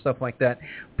co-ops and stuff like that.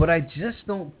 But I just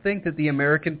don't think that the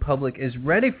American public is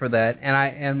ready for that. And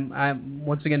I'm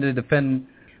once again, to defend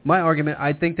my argument,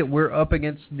 I think that we're up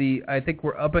against the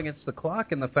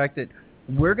clock, and the fact that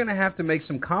we're going to have to make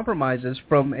some compromises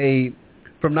from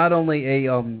not only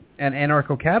an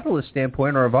anarcho-capitalist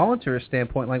standpoint or a voluntarist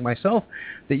standpoint like myself,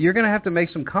 that you're going to have to make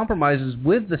some compromises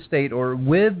with the state or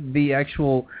with the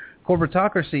actual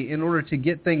corporatocracy in order to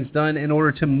get things done, in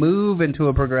order to move into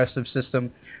a progressive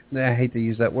system. I hate to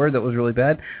use that word, that was really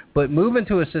bad, but move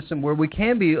into a system where we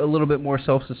can be a little bit more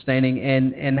self-sustaining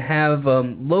and have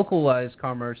localized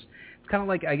commerce. It's kind of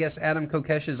like, I guess, Adam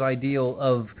Kokesh's ideal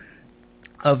of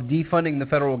defunding the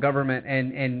federal government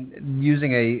and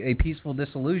using a peaceful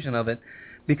dissolution of it,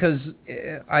 because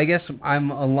I guess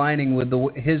I'm aligning with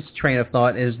his train of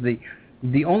thought is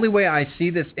the only way I see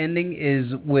this ending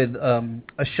is with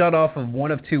a shut-off of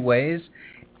one of two ways,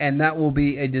 and that will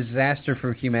be a disaster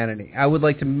for humanity. I would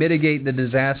like to mitigate the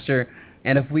disaster,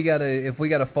 and if we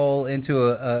gotta fall into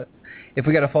a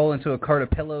cart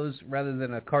of pillows rather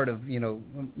than a cart of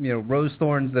rose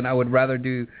thorns, then I would rather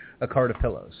do a cart of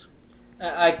pillows.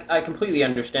 I completely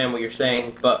understand what you're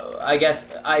saying, but I guess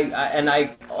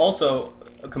I also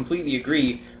completely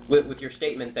agree with your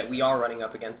statement that we are running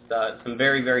up against some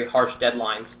very, very harsh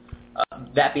deadlines.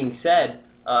 That being said,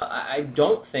 I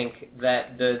don't think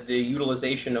that the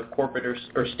utilization of corporate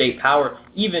or state power,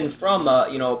 even from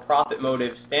a profit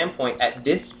motive standpoint, at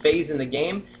this phase in the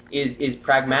game is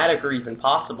pragmatic or even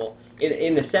possible.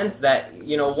 In the sense that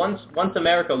once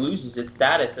America loses its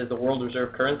status as the world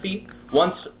reserve currency,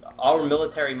 once our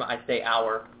military, I say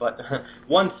our, but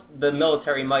once the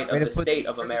military might of the state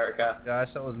of America. Gosh,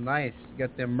 that was nice. You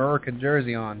got the America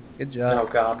jersey on. Good job.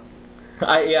 Oh God.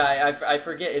 I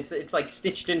forget. It's like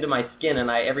stitched into my skin, and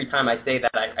every time I say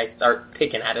that, I start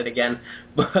picking at it again.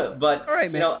 But all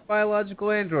right, man.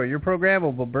 Biological android. You're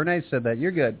programmable. Bernays said that.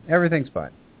 You're good. Everything's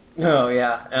fine. Oh,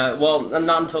 yeah. Well,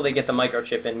 not until they get the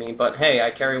microchip in me. But, hey,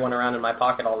 I carry one around in my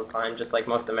pocket all the time, just like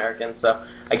most Americans. So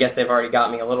I guess they've already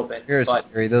got me a little bit. You're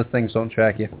scary. Those things don't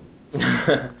track you.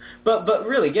 But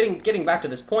really, getting back to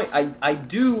this point, I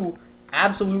do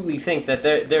absolutely think that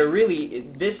they're really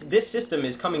this system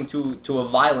is coming to a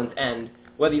violent end,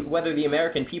 whether the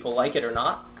American people like it or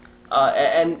not.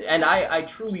 And I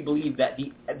truly believe that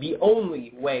the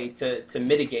only way to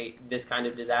mitigate this kind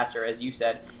of disaster, as you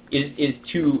said, is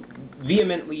to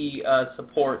vehemently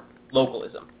support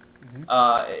localism,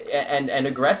 and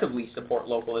aggressively support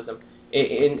localism.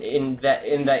 In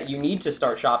that you need to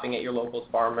start shopping at your local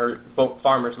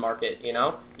farmers market.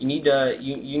 You need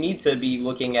to be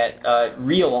looking at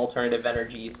real alternative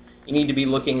energies. You need to be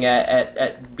looking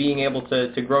at being able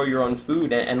to grow your own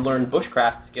food and learn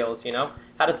bushcraft skills.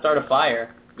 How to start a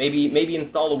fire. Maybe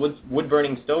install a wood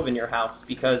burning stove in your house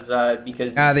because the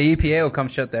EPA will come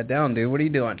shut that down, dude. What are you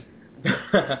doing?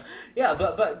 Yeah,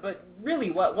 but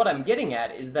really what I'm getting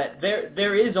at is that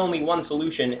there is only one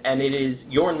solution, and it is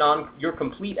your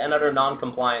complete and utter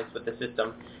non-compliance with the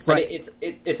system. Right. And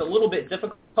it's a little bit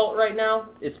difficult right now,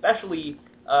 especially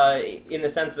in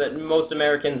the sense that most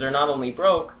Americans are not only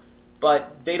broke,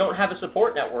 but they don't have a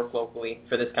support network locally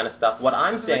for this kind of stuff. What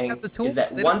I'm saying is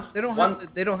that they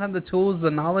don't have the tools,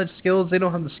 the knowledge, skills. They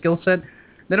don't have the skill set.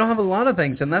 They don't have a lot of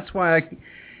things, and that's why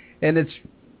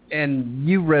and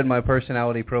you read my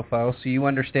personality profile, so you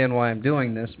understand why I'm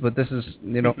doing this. But this is,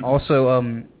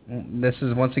 also this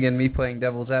is once again me playing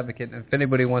devil's advocate. And if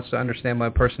anybody wants to understand my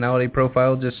personality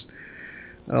profile, just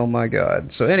oh my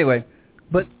God. So anyway,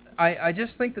 but I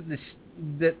just think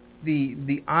that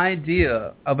the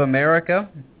idea of America,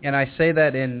 and I say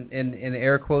that in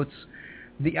air quotes,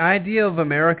 the idea of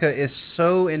America is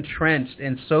so entrenched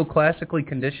and so classically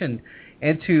conditioned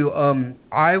into,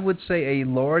 I would say, a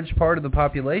large part of the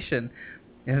population.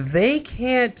 They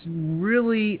can't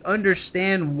really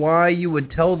understand why you would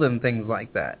tell them things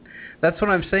like that. That's what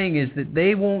I'm saying, is that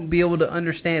they won't be able to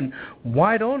understand,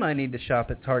 why don't I need to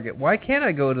shop at Target? Why can't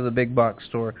I go to the big box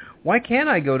store? Why can't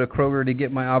I go to Kroger to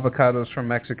get my avocados from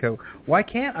Mexico? Why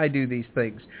can't I do these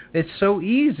things? It's so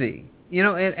easy.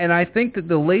 And I think that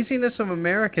the laziness of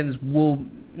Americans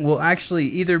will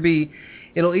actually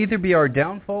it'll either be our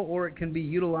downfall, or it can be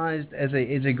utilized as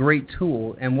a great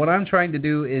tool. And what I'm trying to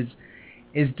do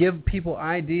is give people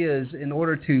ideas in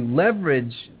order to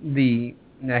leverage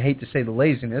I hate to say the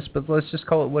laziness, but let's just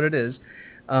call it what it is,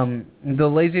 the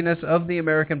laziness of the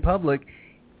American public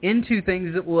into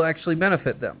things that will actually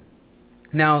benefit them.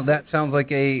 Now, that sounds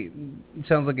like a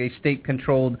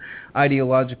state-controlled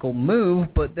ideological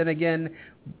move, but then again,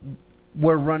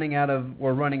 we're running out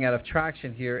of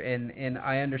traction here, and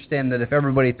I understand that if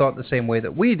everybody thought the same way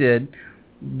that we did,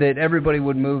 that everybody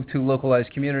would move to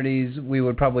localized communities. We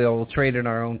would probably all trade in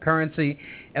our own currency,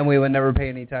 and we would never pay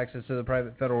any taxes to the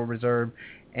private Federal Reserve,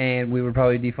 and we would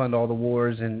probably defund all the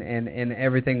wars, and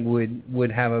everything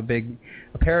would have a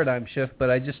paradigm shift.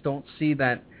 But I just don't see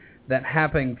that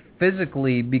happening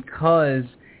physically, because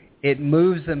it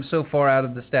moves them so far out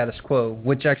of the status quo,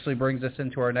 which actually brings us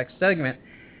into our next segment.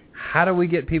 How do we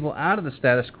get people out of the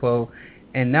status quo?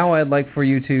 And now I'd like for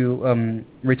you to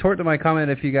retort to my comment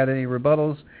if you got any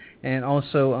rebuttals, and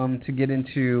also to get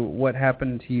into what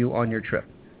happened to you on your trip.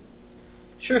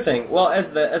 Sure thing. Well, as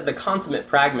the consummate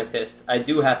pragmatist, I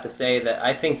do have to say that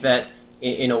I think that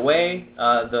in a way,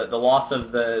 the loss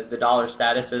of the dollar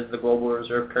status as the global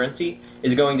reserve currency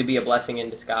is going to be a blessing in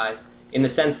disguise, in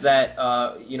the sense that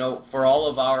for all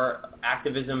of our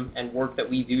activism and work that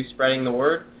we do spreading the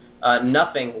word,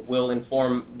 nothing will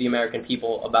inform the American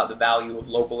people about the value of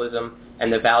localism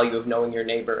and the value of knowing your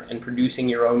neighbor and producing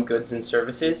your own goods and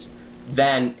services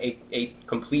than a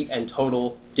complete and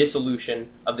total dissolution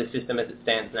of the system as it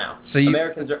stands now. So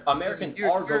Americans are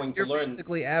going to learn. You're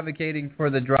basically advocating for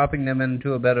the dropping them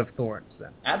into a bed of thorns, then.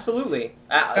 Absolutely.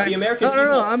 The American people.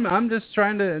 No. I'm just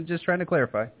trying to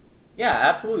clarify. Yeah,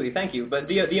 absolutely. Thank you. But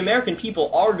the American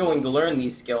people are going to learn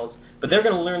these skills, but they're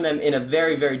going to learn them in a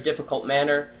very, very difficult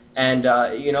manner. And,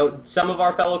 some of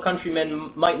our fellow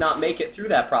countrymen might not make it through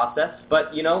that process,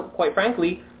 but, quite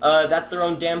frankly, that's their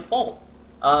own damn fault.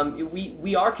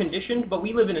 We are conditioned, but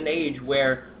we live in an age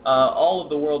where all of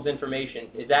the world's information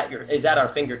is at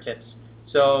our fingertips.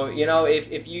 So,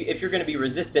 if you're going to be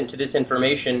resistant to this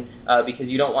information because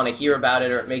you don't want to hear about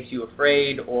it, or it makes you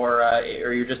afraid, or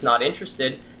you're just not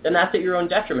interested, then that's at your own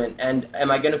detriment. And am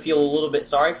I going to feel a little bit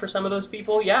sorry for some of those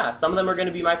people? Yeah, some of them are going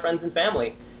to be my friends and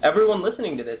family. Everyone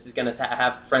listening to this is going to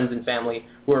have friends and family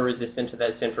who are resistant to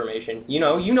this information. You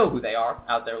know who they are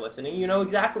out there listening. You know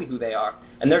exactly who they are.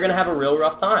 And they're going to have a real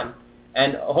rough time.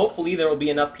 And hopefully there will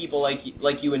be enough people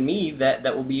like you and me that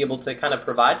will be able to kind of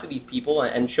provide for these people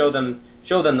and show them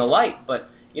the light.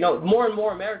 But, more and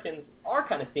more Americans are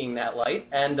kind of seeing that light.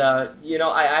 And,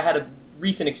 I had a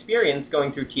recent experience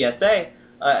going through TSA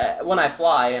when I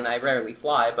fly, and I rarely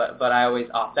fly, but I always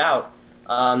opt out.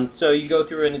 So you go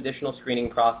through an additional screening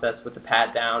process with the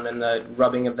pat down and the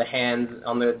rubbing of the hands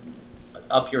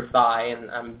up your thigh, and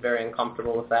I'm very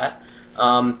uncomfortable with that.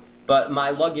 But my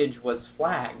luggage was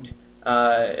flagged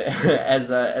as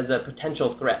a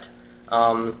potential threat.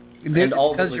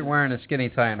 Because you're wearing a skinny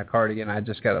tie and a cardigan, I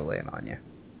just got to lay it on you.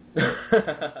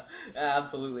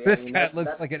 Absolutely. This guy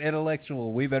looks like an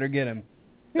intellectual. We better get him.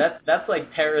 That's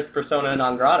like Paris persona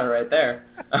non grata right there.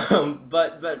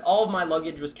 But all of my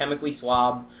luggage was chemically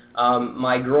swabbed.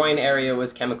 My groin area was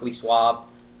chemically swabbed.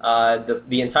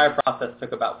 The entire process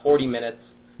took about 40 minutes.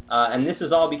 And this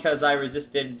is all because I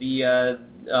resisted the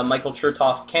Michael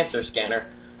Chertoff cancer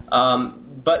scanner.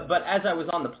 But as I was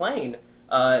on the plane,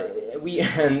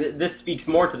 and this speaks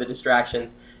more to the distractions.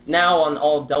 Now on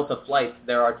all Delta flights,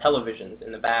 there are televisions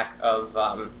in the back of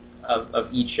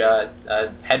each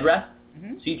headrest.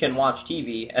 Mm-hmm. So you can watch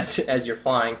TV as you're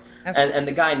flying. And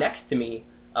the guy next to me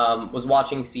was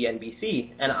watching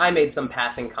CNBC, and I made some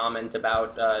passing comment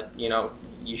about,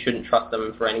 you shouldn't trust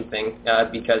them for anything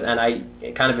and I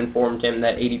kind of informed him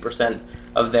that 80%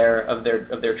 of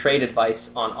their trade advice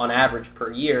on average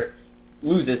per year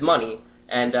loses money.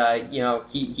 And,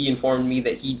 he informed me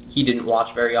that he didn't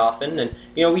watch very often. And,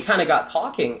 we kind of got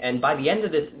talking, and by the end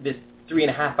of this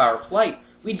 3.5-hour flight,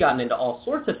 we'd gotten into all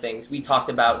sorts of things. We talked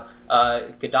about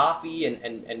Gaddafi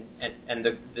and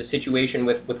the situation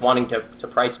with wanting to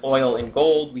price oil in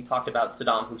gold. We talked about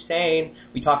Saddam Hussein.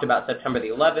 We talked about September the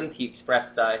 11th. He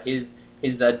expressed his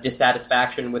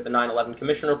dissatisfaction with the 9/11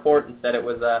 Commission report and said it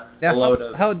was a load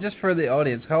of... Just for the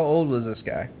audience, how old was this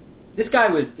guy? This guy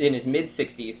was in his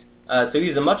mid-60s. So he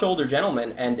was a much older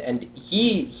gentleman, and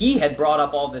he had brought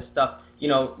up all this stuff,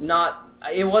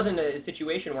 it wasn't a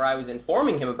situation where I was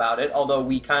informing him about it, although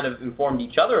we kind of informed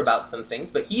each other about some things,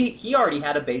 but he already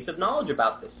had a base of knowledge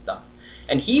about this stuff.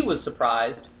 And he was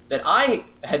surprised that I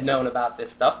had known about this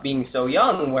stuff being so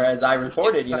young, whereas I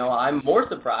retorted, I'm more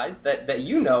surprised that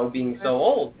being so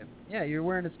old. Yeah, you're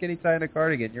wearing a skinny tie and a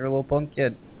cardigan. You're a little punk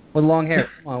kid with long hair.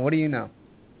 Come on, what do you know?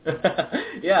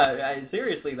 Yeah,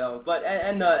 seriously though. But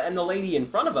and the lady in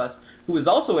front of us, who was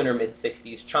also in her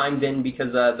mid-60s, chimed in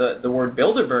because the word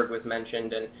Bilderberg was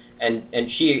mentioned,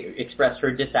 and she expressed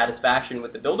her dissatisfaction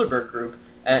with the Bilderberg group,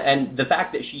 and the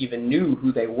fact that she even knew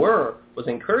who they were was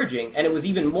encouraging, and it was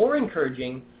even more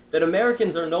encouraging that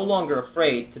Americans are no longer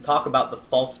afraid to talk about the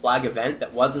false flag event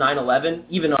that was 9/11,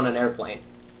 even on an airplane.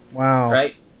 Wow.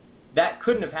 Right? that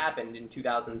couldn't have happened in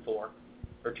 2004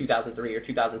 or 2003 or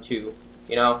 2002,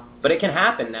 you know. But it can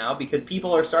happen now because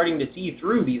people are starting to see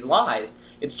through these lies.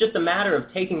 It's just a matter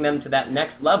of taking them to that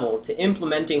next level, to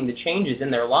implementing the changes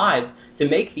in their lives to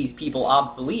make these people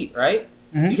obsolete, right?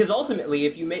 Mm-hmm. Because ultimately,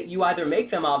 if you either make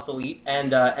them obsolete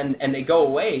and they go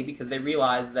away because they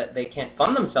realize that they can't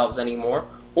fund themselves anymore,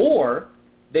 or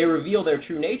they reveal their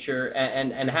true nature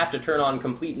and have to turn on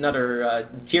complete and utter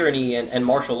tyranny and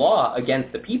martial law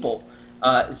against the people.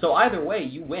 So either way,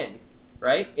 you win,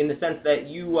 right? In the sense that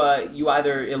you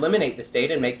either eliminate the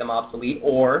state and make them obsolete,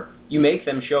 or you make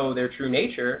them show their true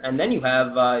nature, and then you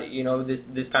have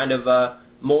this kind of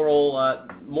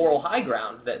moral high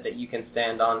ground that you can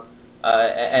stand on.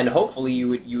 And hopefully you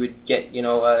would get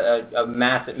a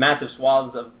massive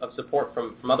swaths of support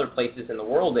from other places in the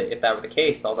world if that were the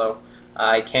case. Although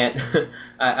I can't,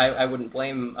 I wouldn't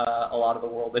blame a lot of the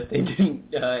world if they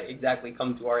didn't exactly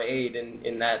come to our aid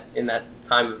in that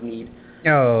time of need.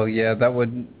 Oh yeah, that's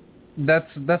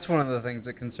one of the things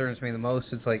that concerns me the most.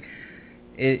 It's like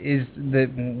is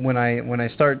that when I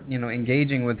start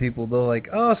engaging with people, they're like,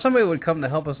 oh, somebody would come to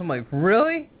help us. I'm like,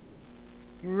 really?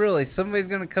 Really, somebody's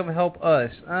going to come help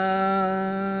us.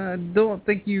 Don't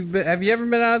think have you ever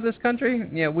been out of this country?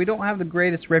 Yeah, we don't have the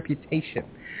greatest reputation.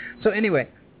 So anyway,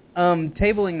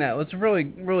 tabling that, it's really,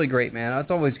 really great, man.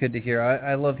 It's always good to hear.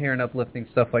 I love hearing uplifting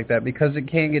stuff like that because it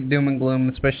can get doom and gloom,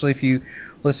 especially if you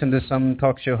listen to some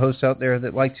talk show hosts out there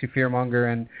that like to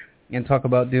fearmonger and talk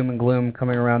about doom and gloom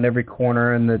coming around every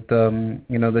corner, and that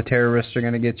the terrorists are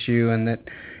going to get you, and that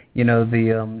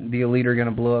the elite are going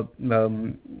to blow up,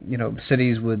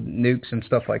 cities with nukes and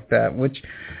stuff like that, which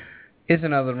is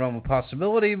another realm of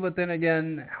possibility. But then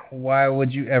again, why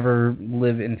would you ever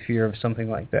live in fear of something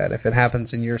like that? If it happens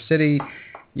in your city,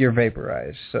 you're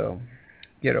vaporized. So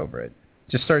get over it.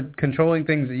 Just start controlling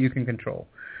things that you can control.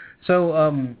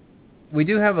 So we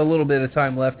do have a little bit of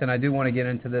time left, and I do want to get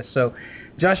into this. So,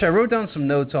 Josh, I wrote down some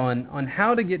notes on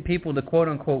how to get people to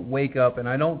quote-unquote wake up, and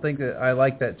I don't think that I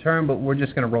like that term, but we're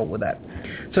just going to roll with that.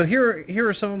 So here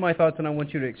are some of my thoughts, and I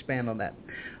want you to expand on that.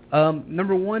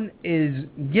 Number one is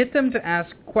get them to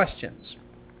ask questions.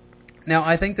 Now,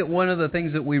 I think that one of the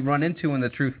things that we run into in the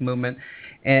truth movement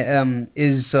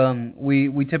is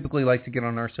we typically like to get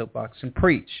on our soapbox and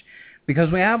preach.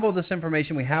 Because we have all this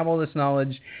information, we have all this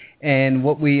knowledge, and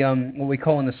what we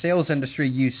call in the sales industry,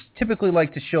 you typically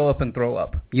like to show up and throw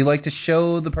up. You like to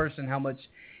show the person how much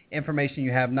information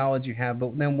you have, knowledge you have,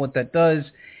 but then what that does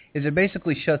is it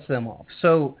basically shuts them off.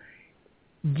 So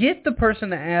get the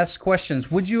person to ask questions.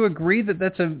 Would you agree that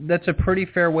that's a pretty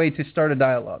fair way to start a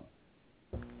dialogue?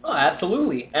 Oh,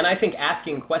 absolutely. And I think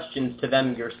asking questions to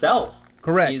them yourself,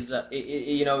 correct, is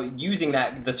using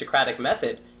the Socratic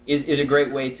method is a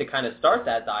great way to kind of start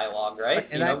that dialogue, right?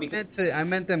 And I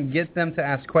meant get them to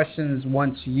ask questions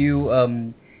once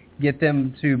you get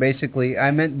them to basically.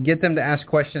 I meant get them to ask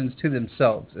questions to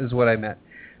themselves is what I meant,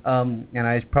 and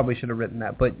I probably should have written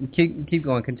that. But keep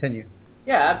going, continue.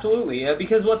 Yeah, absolutely.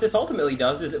 Because what this ultimately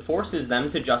does is it forces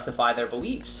them to justify their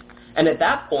beliefs. And at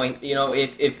that point,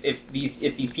 if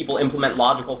these people implement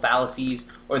logical fallacies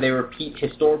or they repeat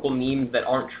historical memes that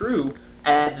aren't true,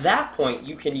 at that point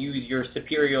you can use your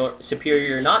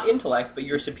superior not intellect, but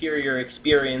your superior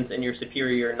experience and your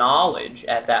superior knowledge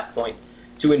at that point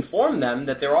to inform them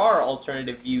that there are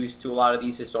alternative views to a lot of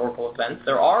these historical events.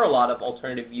 There are a lot of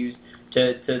alternative views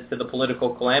to the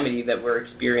political calamity that we're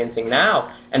experiencing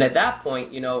now. And at that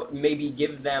point, maybe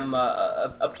give them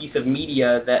a piece of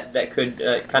media that could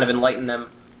kind of enlighten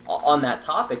them on that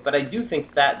topic. But I do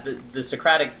think that the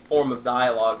Socratic form of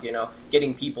dialogue,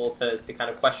 getting people to kind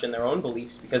of question their own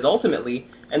beliefs, because ultimately,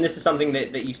 and this is something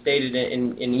that you stated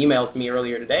in emails to me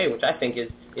earlier today, which I think is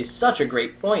such a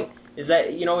great point, is that,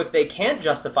 if they can't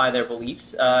justify their beliefs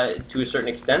to a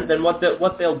certain extent, then what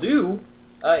they'll do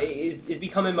is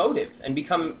become emotive and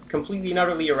become completely and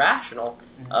utterly irrational,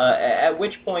 at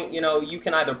which point, you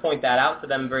can either point that out to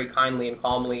them very kindly and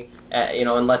calmly,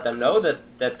 and let them know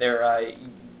that they're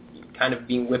kind of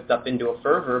being whipped up into a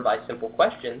fervor by simple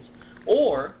questions,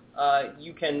 or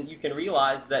you can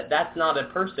realize that that's not a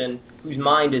person whose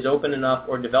mind is open enough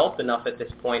or developed enough at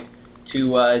this point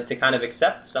to kind of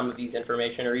accept some of these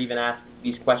information or even ask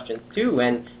these questions too.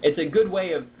 And it's a good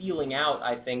way of feeling out,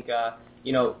 I think,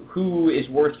 who is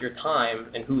worth your time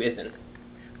and who isn't.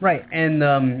 Right, and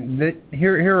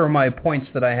here are my points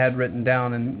that I had written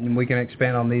down, and we can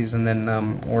expand on these, and then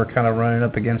we're kind of running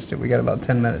up against it. We got about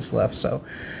 10 minutes left, so.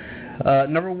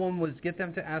 Number one was get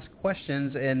them to ask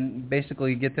questions and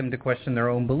basically get them to question their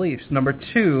own beliefs. Number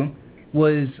two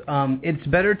was it's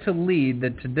better to lead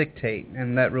than to dictate,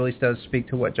 and that really does speak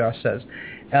to what Josh says.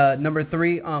 Number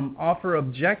 3, offer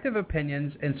objective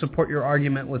opinions and support your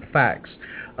argument with facts.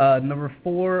 Number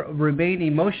 4, remain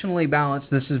emotionally balanced.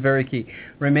 This is very key.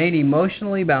 Remain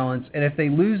emotionally balanced, and if they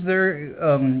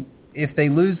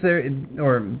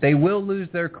will lose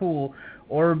their cool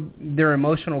or their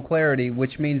emotional clarity,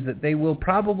 which means that they will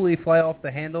probably fly off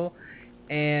the handle,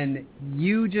 and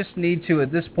you just need to,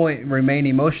 at this point, remain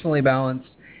emotionally balanced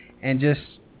and just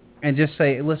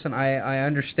say, listen, I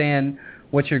understand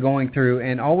what you're going through,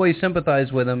 and always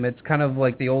sympathize with them. It's kind of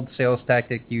like the old sales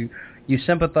tactic. You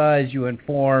sympathize, you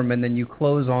inform, and then you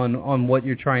close on what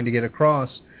you're trying to get across.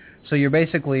 So you're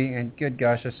basically, and good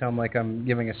gosh, I sound like I'm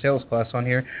giving a sales class on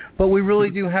here, but we really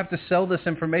do have to sell this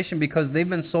information because they've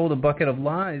been sold a bucket of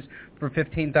lies for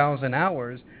 15,000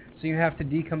 hours. So you have to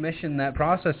decommission that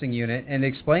processing unit and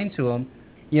explain to them,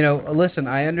 listen,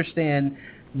 I understand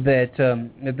that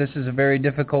this is a very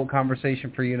difficult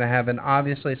conversation for you to have, and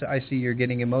obviously I see you're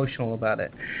getting emotional about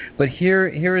it. But here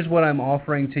is what I'm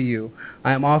offering to you.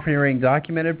 I'm offering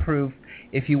documented proof.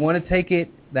 If you want to take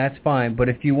it, that's fine. But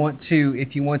if you want to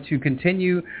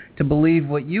continue to believe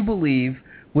what you believe,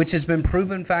 which has been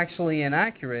proven factually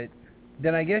inaccurate,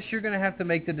 then I guess you're going to have to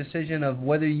make the decision of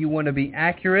whether you want to be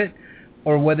accurate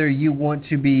or whether you want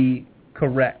to be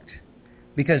correct.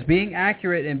 Because being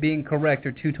accurate and being correct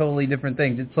are two totally different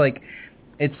things. It's like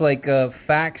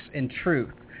facts and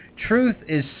truth. Truth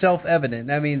is self-evident.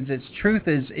 That means truth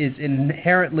is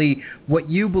inherently what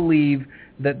you believe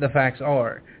that the facts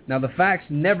are. Now, the facts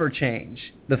never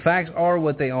change. The facts are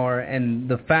what they are, and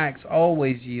the facts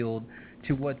always yield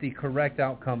to what the correct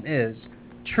outcome is.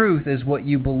 Truth is what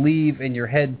you believe in your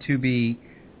head to be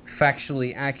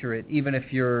factually accurate, even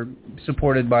if you're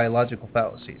supported by logical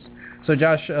fallacies. So,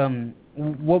 Josh,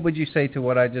 what would you say to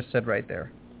what I just said right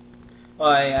there? Well,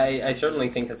 I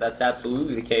certainly think that that's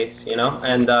absolutely the case,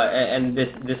 and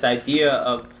this idea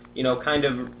of kind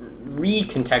of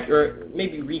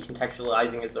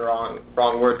recontextualizing is the wrong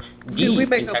word. We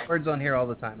make up words on here all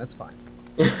the time. That's fine.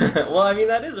 Well, I mean,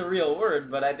 that is a real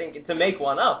word, but I think to make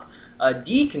one up,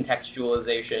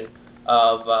 decontextualization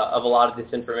of a lot of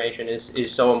this information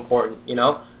is so important,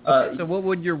 Okay, so what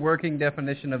would your working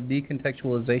definition of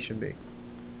decontextualization be?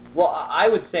 Well, I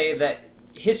would say that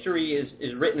history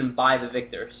is written by the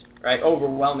victors, right?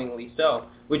 Overwhelmingly so,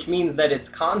 which means that its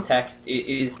context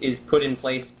is put in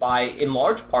place by, in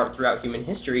large part throughout human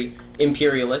history,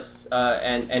 imperialists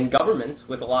and governments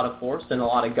with a lot of force and a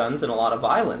lot of guns and a lot of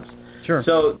violence. Sure.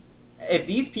 So if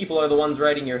these people are the ones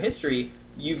writing your history,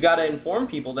 you've got to inform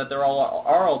people that there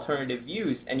are alternative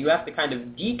views, and you have to kind of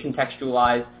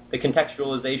decontextualize the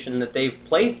contextualization that they've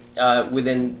placed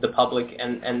within the public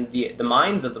and the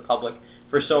minds of the public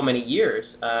for so many years,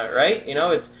 right?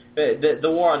 It's the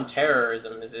war on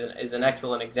terrorism is an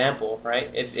excellent example,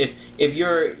 right? If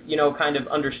your kind of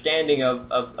understanding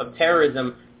of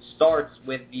terrorism starts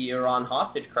with the Iran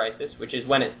hostage crisis, which is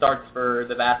when it starts for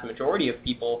the vast majority of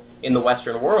people in the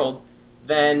Western world,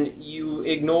 then you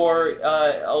ignore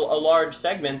a large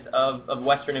segment of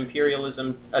Western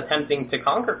imperialism attempting to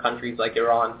conquer countries like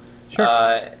Iran.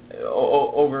 Sure.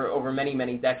 Over many,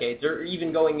 many decades, or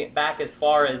even going back as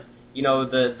far as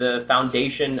the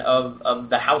foundation of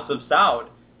the House of Saud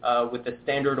with the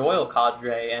Standard Oil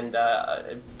cadre and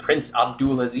Prince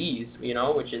Abdulaziz,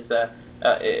 which is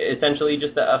essentially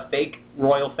just a fake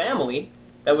royal family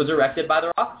that was erected by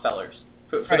the Rockefellers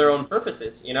for their own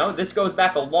purposes. This goes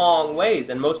back a long ways,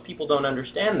 and most people don't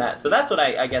understand that. So that's what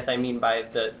I guess I mean by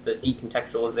the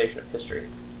decontextualization of history.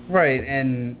 Right,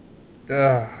 and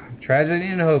Tragedy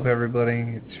and Hope,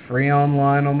 everybody. It's free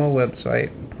online on my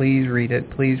website. Please read it.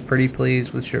 Please, pretty please,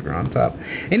 with sugar on top.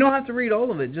 You don't have to read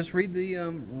all of it. Just read the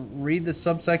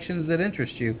subsections that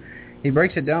interest you. He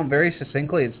breaks it down very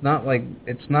succinctly. It's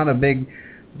not a big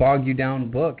bog you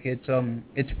down book.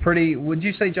 It's pretty. Would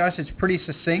you say, Josh, it's pretty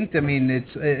succinct? I mean,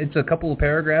 it's a couple of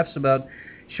paragraphs about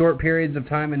short periods of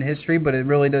time in history, but it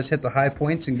really does hit the high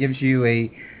points and gives you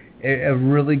a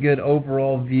really good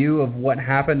overall view of what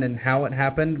happened and how it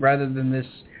happened, rather than this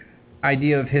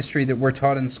idea of history that we're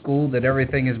taught in school, that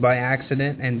everything is by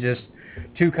accident and just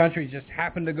two countries just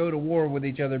happen to go to war with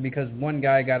each other because one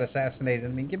guy got assassinated. I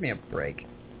mean, give me a break.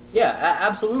 Yeah,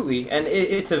 absolutely. And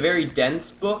it's a very dense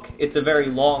book. It's a very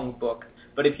long book.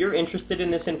 But if you're interested in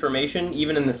this information,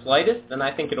 even in the slightest, then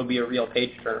I think it'll be a real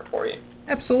page-turner for you.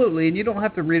 Absolutely, and you don't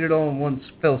have to read it all in one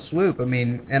fell swoop. I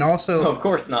mean, and also... No, of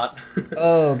course not.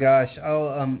 Oh, gosh.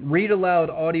 Read Aloud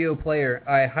audio player.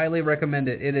 I highly recommend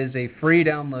it. It is a free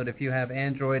download if you have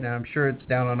Android, and I'm sure it's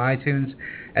down on iTunes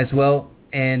as well.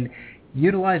 And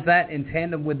Utilize that in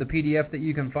tandem with the PDF that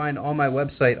you can find on my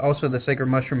website. Also, the Sacred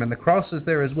Mushroom and the Cross is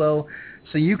there as well.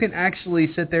 So you can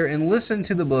actually sit there and listen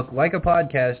to the book like a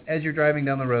podcast as you're driving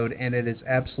down the road, and it is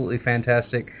absolutely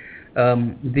fantastic.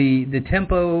 The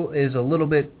tempo is a little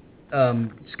bit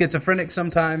schizophrenic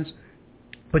sometimes,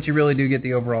 but you really do get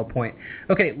the overall point.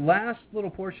 Okay, last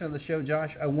little portion of the show,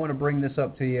 Josh, I want to bring this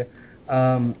up to you.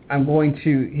 I'm going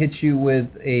to hit you with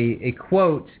a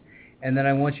quote, and then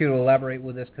I want you to elaborate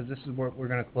with this because this is what we're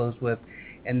going to close with.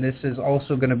 And this is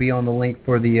also going to be on the link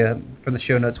for the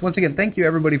show notes. Once again, thank you,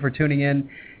 everybody, for tuning in,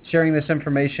 sharing this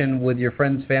information with your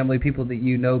friends, family, people that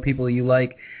you know, people you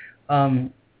like.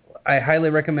 I highly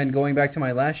recommend going back to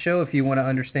my last show if you want to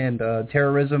understand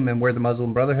terrorism and where the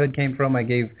Muslim Brotherhood came from. I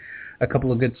gave a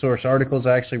couple of good source articles.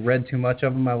 I actually read too much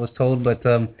of them, I was told, but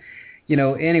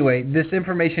anyway, this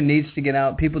information needs to get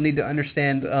out. People need to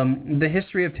understand the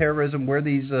history of terrorism, where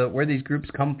these groups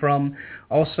come from.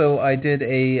 Also, I did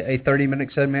a 30-minute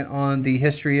segment on the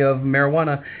history of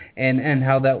marijuana and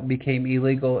how that became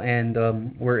illegal, and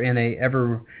we're in an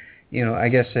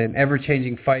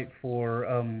ever-changing fight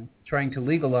for trying to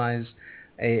legalize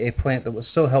a plant that was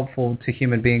so helpful to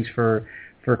human beings for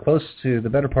close to the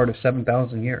better part of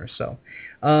 7,000 years. So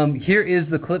here is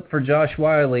the clip for Josh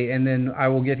Wiley, and then I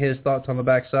will get his thoughts on the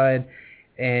backside,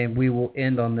 and we will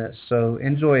end on this. So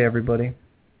enjoy, everybody.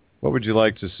 What would you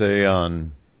like to say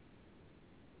on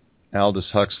Aldous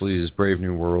Huxley's Brave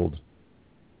New World?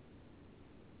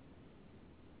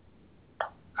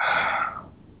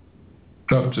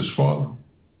 Tough to swallow.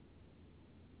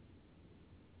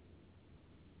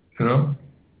 You know?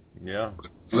 Yeah.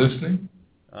 Listening?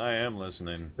 I am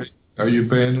listening. Are you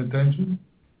paying attention?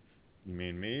 You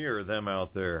mean me or them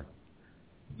out there?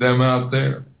 Them out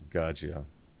there. Gotcha.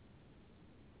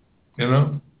 You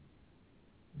know?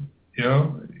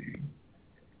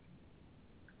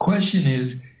 Question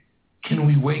is, can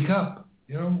we wake up?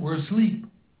 We're asleep.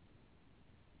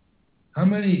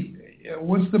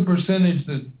 What's the percentage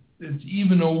that's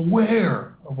even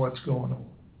aware of what's going on?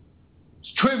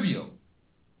 It's trivial.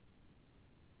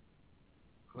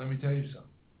 Let me tell you something.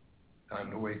 Time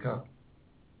to wake up.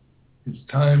 It's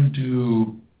time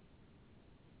to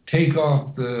take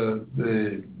off the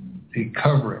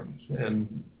coverings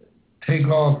and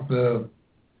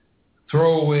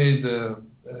throw away the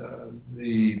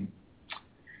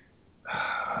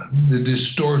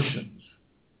distortions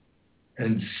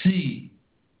and see,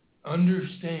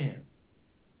 understand.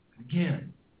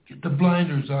 Again, get the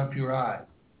blinders off your eyes.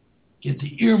 Get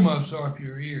the earmuffs off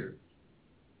your ears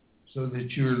so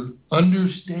that you're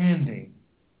understanding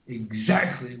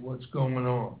exactly what's going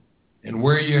on and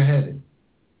where you're headed.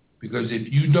 Because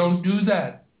if you don't do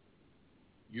that,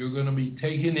 you're going to be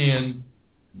taken in,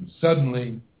 and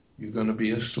suddenly you're going to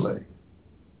be a slave.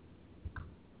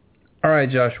 All right,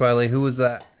 Josh Wiley, who was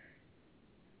that?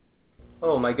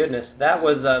 Oh, my goodness. That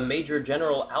was Major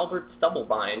General Albert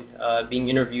Stubblebine being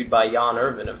interviewed by Jan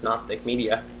Irvin of Gnostic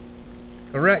Media.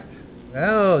 Correct.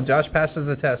 Oh, Josh passes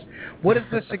the test. What is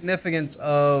the significance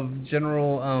of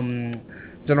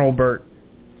General Burt?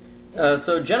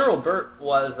 So General Burt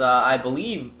was, I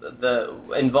believe,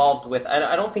 involved with.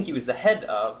 I don't think he was the head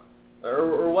of,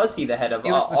 or was he the head of?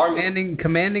 He was the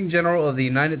commanding general of the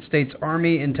United States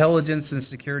Army Intelligence and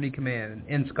Security Command,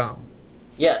 INSCOM.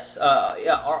 Yes,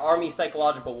 our Army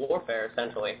Psychological Warfare,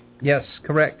 essentially. Yes,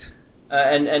 correct.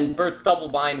 And Burt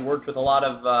Stubblebine worked with a lot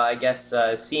of,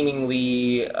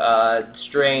 seemingly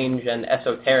strange and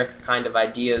esoteric kind of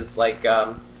ideas, what's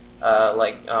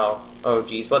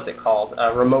it called?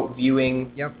 Remote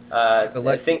viewing. Yep.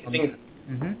 Things.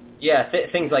 Mm-hmm. Yeah,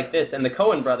 things like this. And the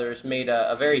Coen brothers made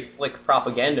a very slick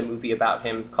propaganda movie about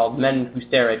him called Men Who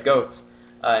Stare at Goats,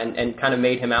 and kind of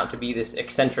made him out to be this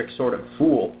eccentric sort of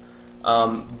fool.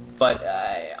 But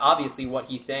obviously what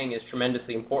he's saying is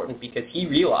tremendously important because he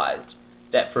realized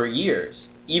that for years,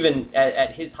 even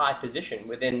at his high position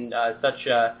within such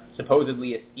a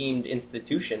supposedly esteemed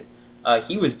institution,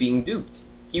 he was being duped.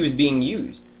 He was being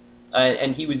used.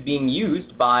 And he was being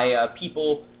used by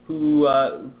people who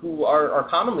are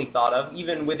commonly thought of,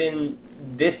 even within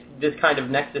this kind of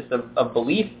nexus of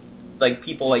belief, like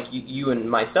people like you and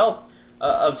myself,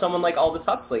 of someone like Aldous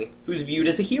Huxley, who's viewed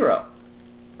as a hero,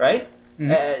 right?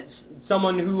 Mm-hmm.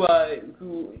 Someone who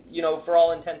for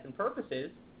all intents and purposes,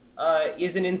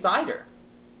 is an insider.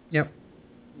 Yep.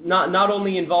 Not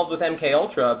only involved with MK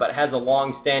Ultra, but has a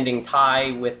long-standing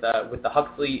tie with the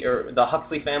Huxley, or the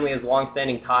Huxley family has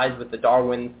long-standing ties with the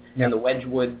Darwins and the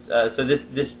Wedgwoods. So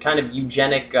this kind of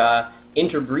eugenic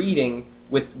interbreeding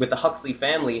with the Huxley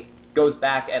family goes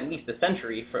back at least a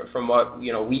century from what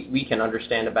we can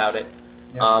understand about it.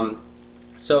 Yep.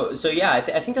 So yeah,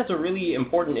 I think that's a really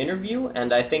important interview,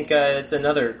 and I think it's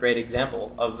another great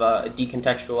example of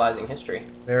decontextualizing history.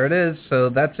 There it is. So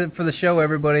that's it for the show,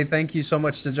 everybody. Thank you so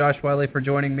much to Josh Wiley for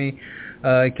joining me.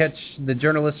 Catch the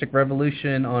Journalistic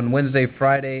Revolution on Wednesday,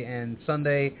 Friday, and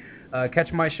Sunday.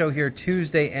 Catch my show here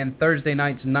Tuesday and Thursday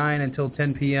nights, 9 until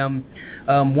 10 p.m.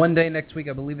 One day next week,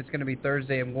 I believe it's going to be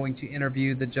Thursday, I'm going to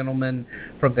interview the gentleman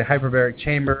from the hyperbaric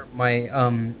chamber.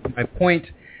 My point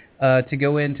to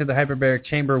go into the hyperbaric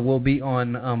chamber will be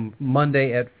on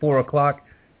Monday at 4 o'clock.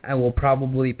 I will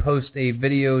probably post a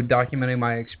video documenting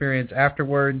my experience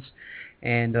afterwards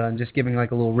and just giving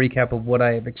like a little recap of what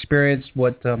I have experienced,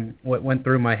 what went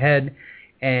through my head.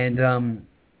 And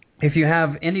if you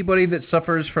have anybody that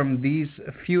suffers from these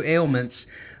few ailments,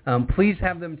 please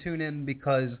have them tune in,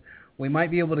 because we might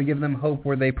be able to give them hope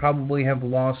where they probably have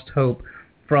lost hope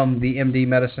from the MD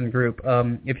Medicine group.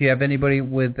 If you have anybody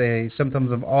with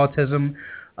symptoms of autism,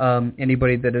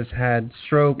 anybody that has had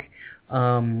stroke,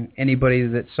 anybody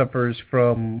that suffers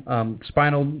from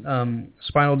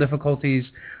spinal difficulties,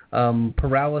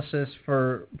 paralysis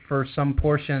for some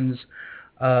portions,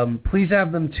 please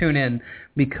have them tune in,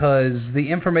 because the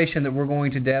information that we're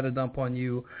going to data dump on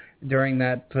you during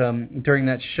that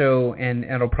show, and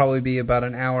it'll probably be about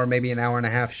an hour, maybe an hour and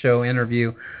a half show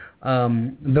interview.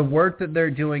 The work that they're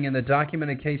doing and the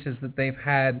documented cases that they've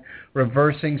had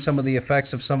reversing some of the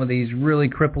effects of some of these really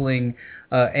crippling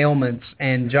ailments.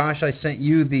 And Josh, I sent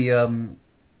you the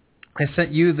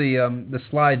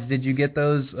slides. Did you get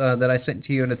those that I sent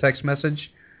to you in a text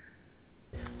message?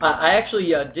 I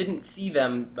actually didn't see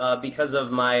them because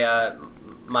of the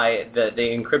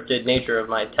encrypted nature of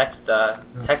my text app.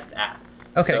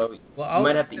 Okay. So you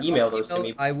might have to email those to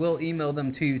me. I will email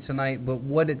them to you tonight. But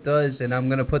what it does, and I'm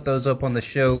going to put those up on the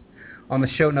show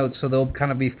notes, so they'll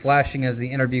kind of be flashing as the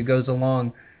interview goes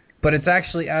along. But it's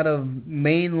actually out of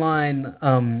mainline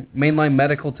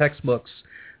medical textbooks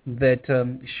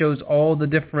that shows all the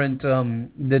different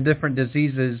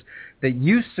diseases that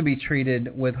used to be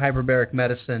treated with hyperbaric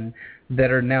medicine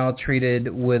that are now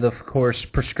treated with, of course,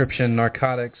 prescription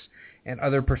narcotics and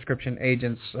other prescription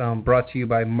agents, brought to you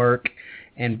by Merck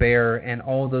and Bayer and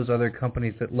all those other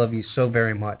companies that love you so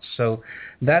very much. So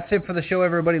that's it for the show,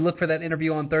 everybody. Look for that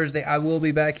interview on Thursday. I will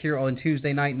be back here on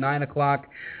Tuesday night, 9 o'clock.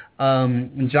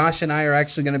 Josh and I are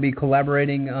actually going to be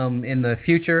collaborating in the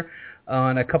future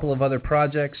on a couple of other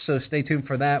projects, so stay tuned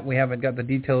for that. We haven't got the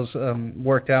details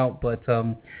worked out, but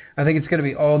I think it's going to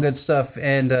be all good stuff.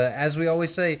 And as we always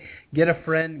say, get a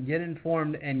friend, get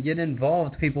informed, and get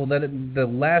involved, people. The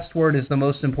last word is the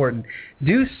most important.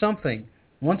 Do something.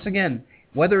 Once again,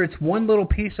 whether it's one little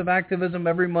piece of activism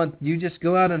every month, you just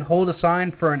go out and hold a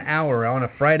sign for an hour on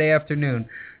a Friday afternoon.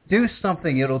 Do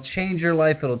something. It'll change your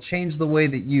life. It'll change the way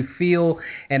that you feel,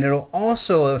 and it'll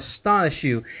also astonish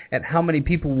you at how many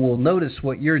people will notice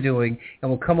what you're doing and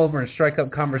will come over and strike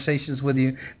up conversations with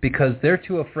you because they're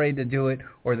too afraid to do it,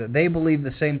 or that they believe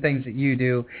the same things that you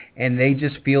do, and they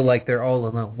just feel like they're all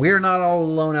alone. We're not all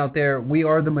alone out there. We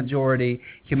are the majority.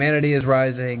 Humanity is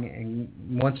rising,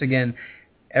 and once again,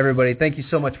 everybody, thank you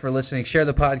so much for listening. Share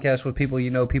the podcast with people you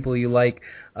know, people you like.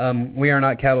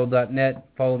 WeAreNotCattle.net.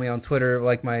 Follow me on Twitter,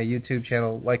 like my YouTube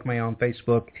channel, like me on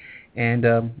Facebook, and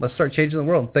let's start changing the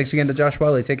world. Thanks again to Josh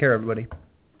Wiley. Take care, everybody.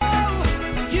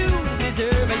 You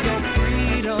deserve your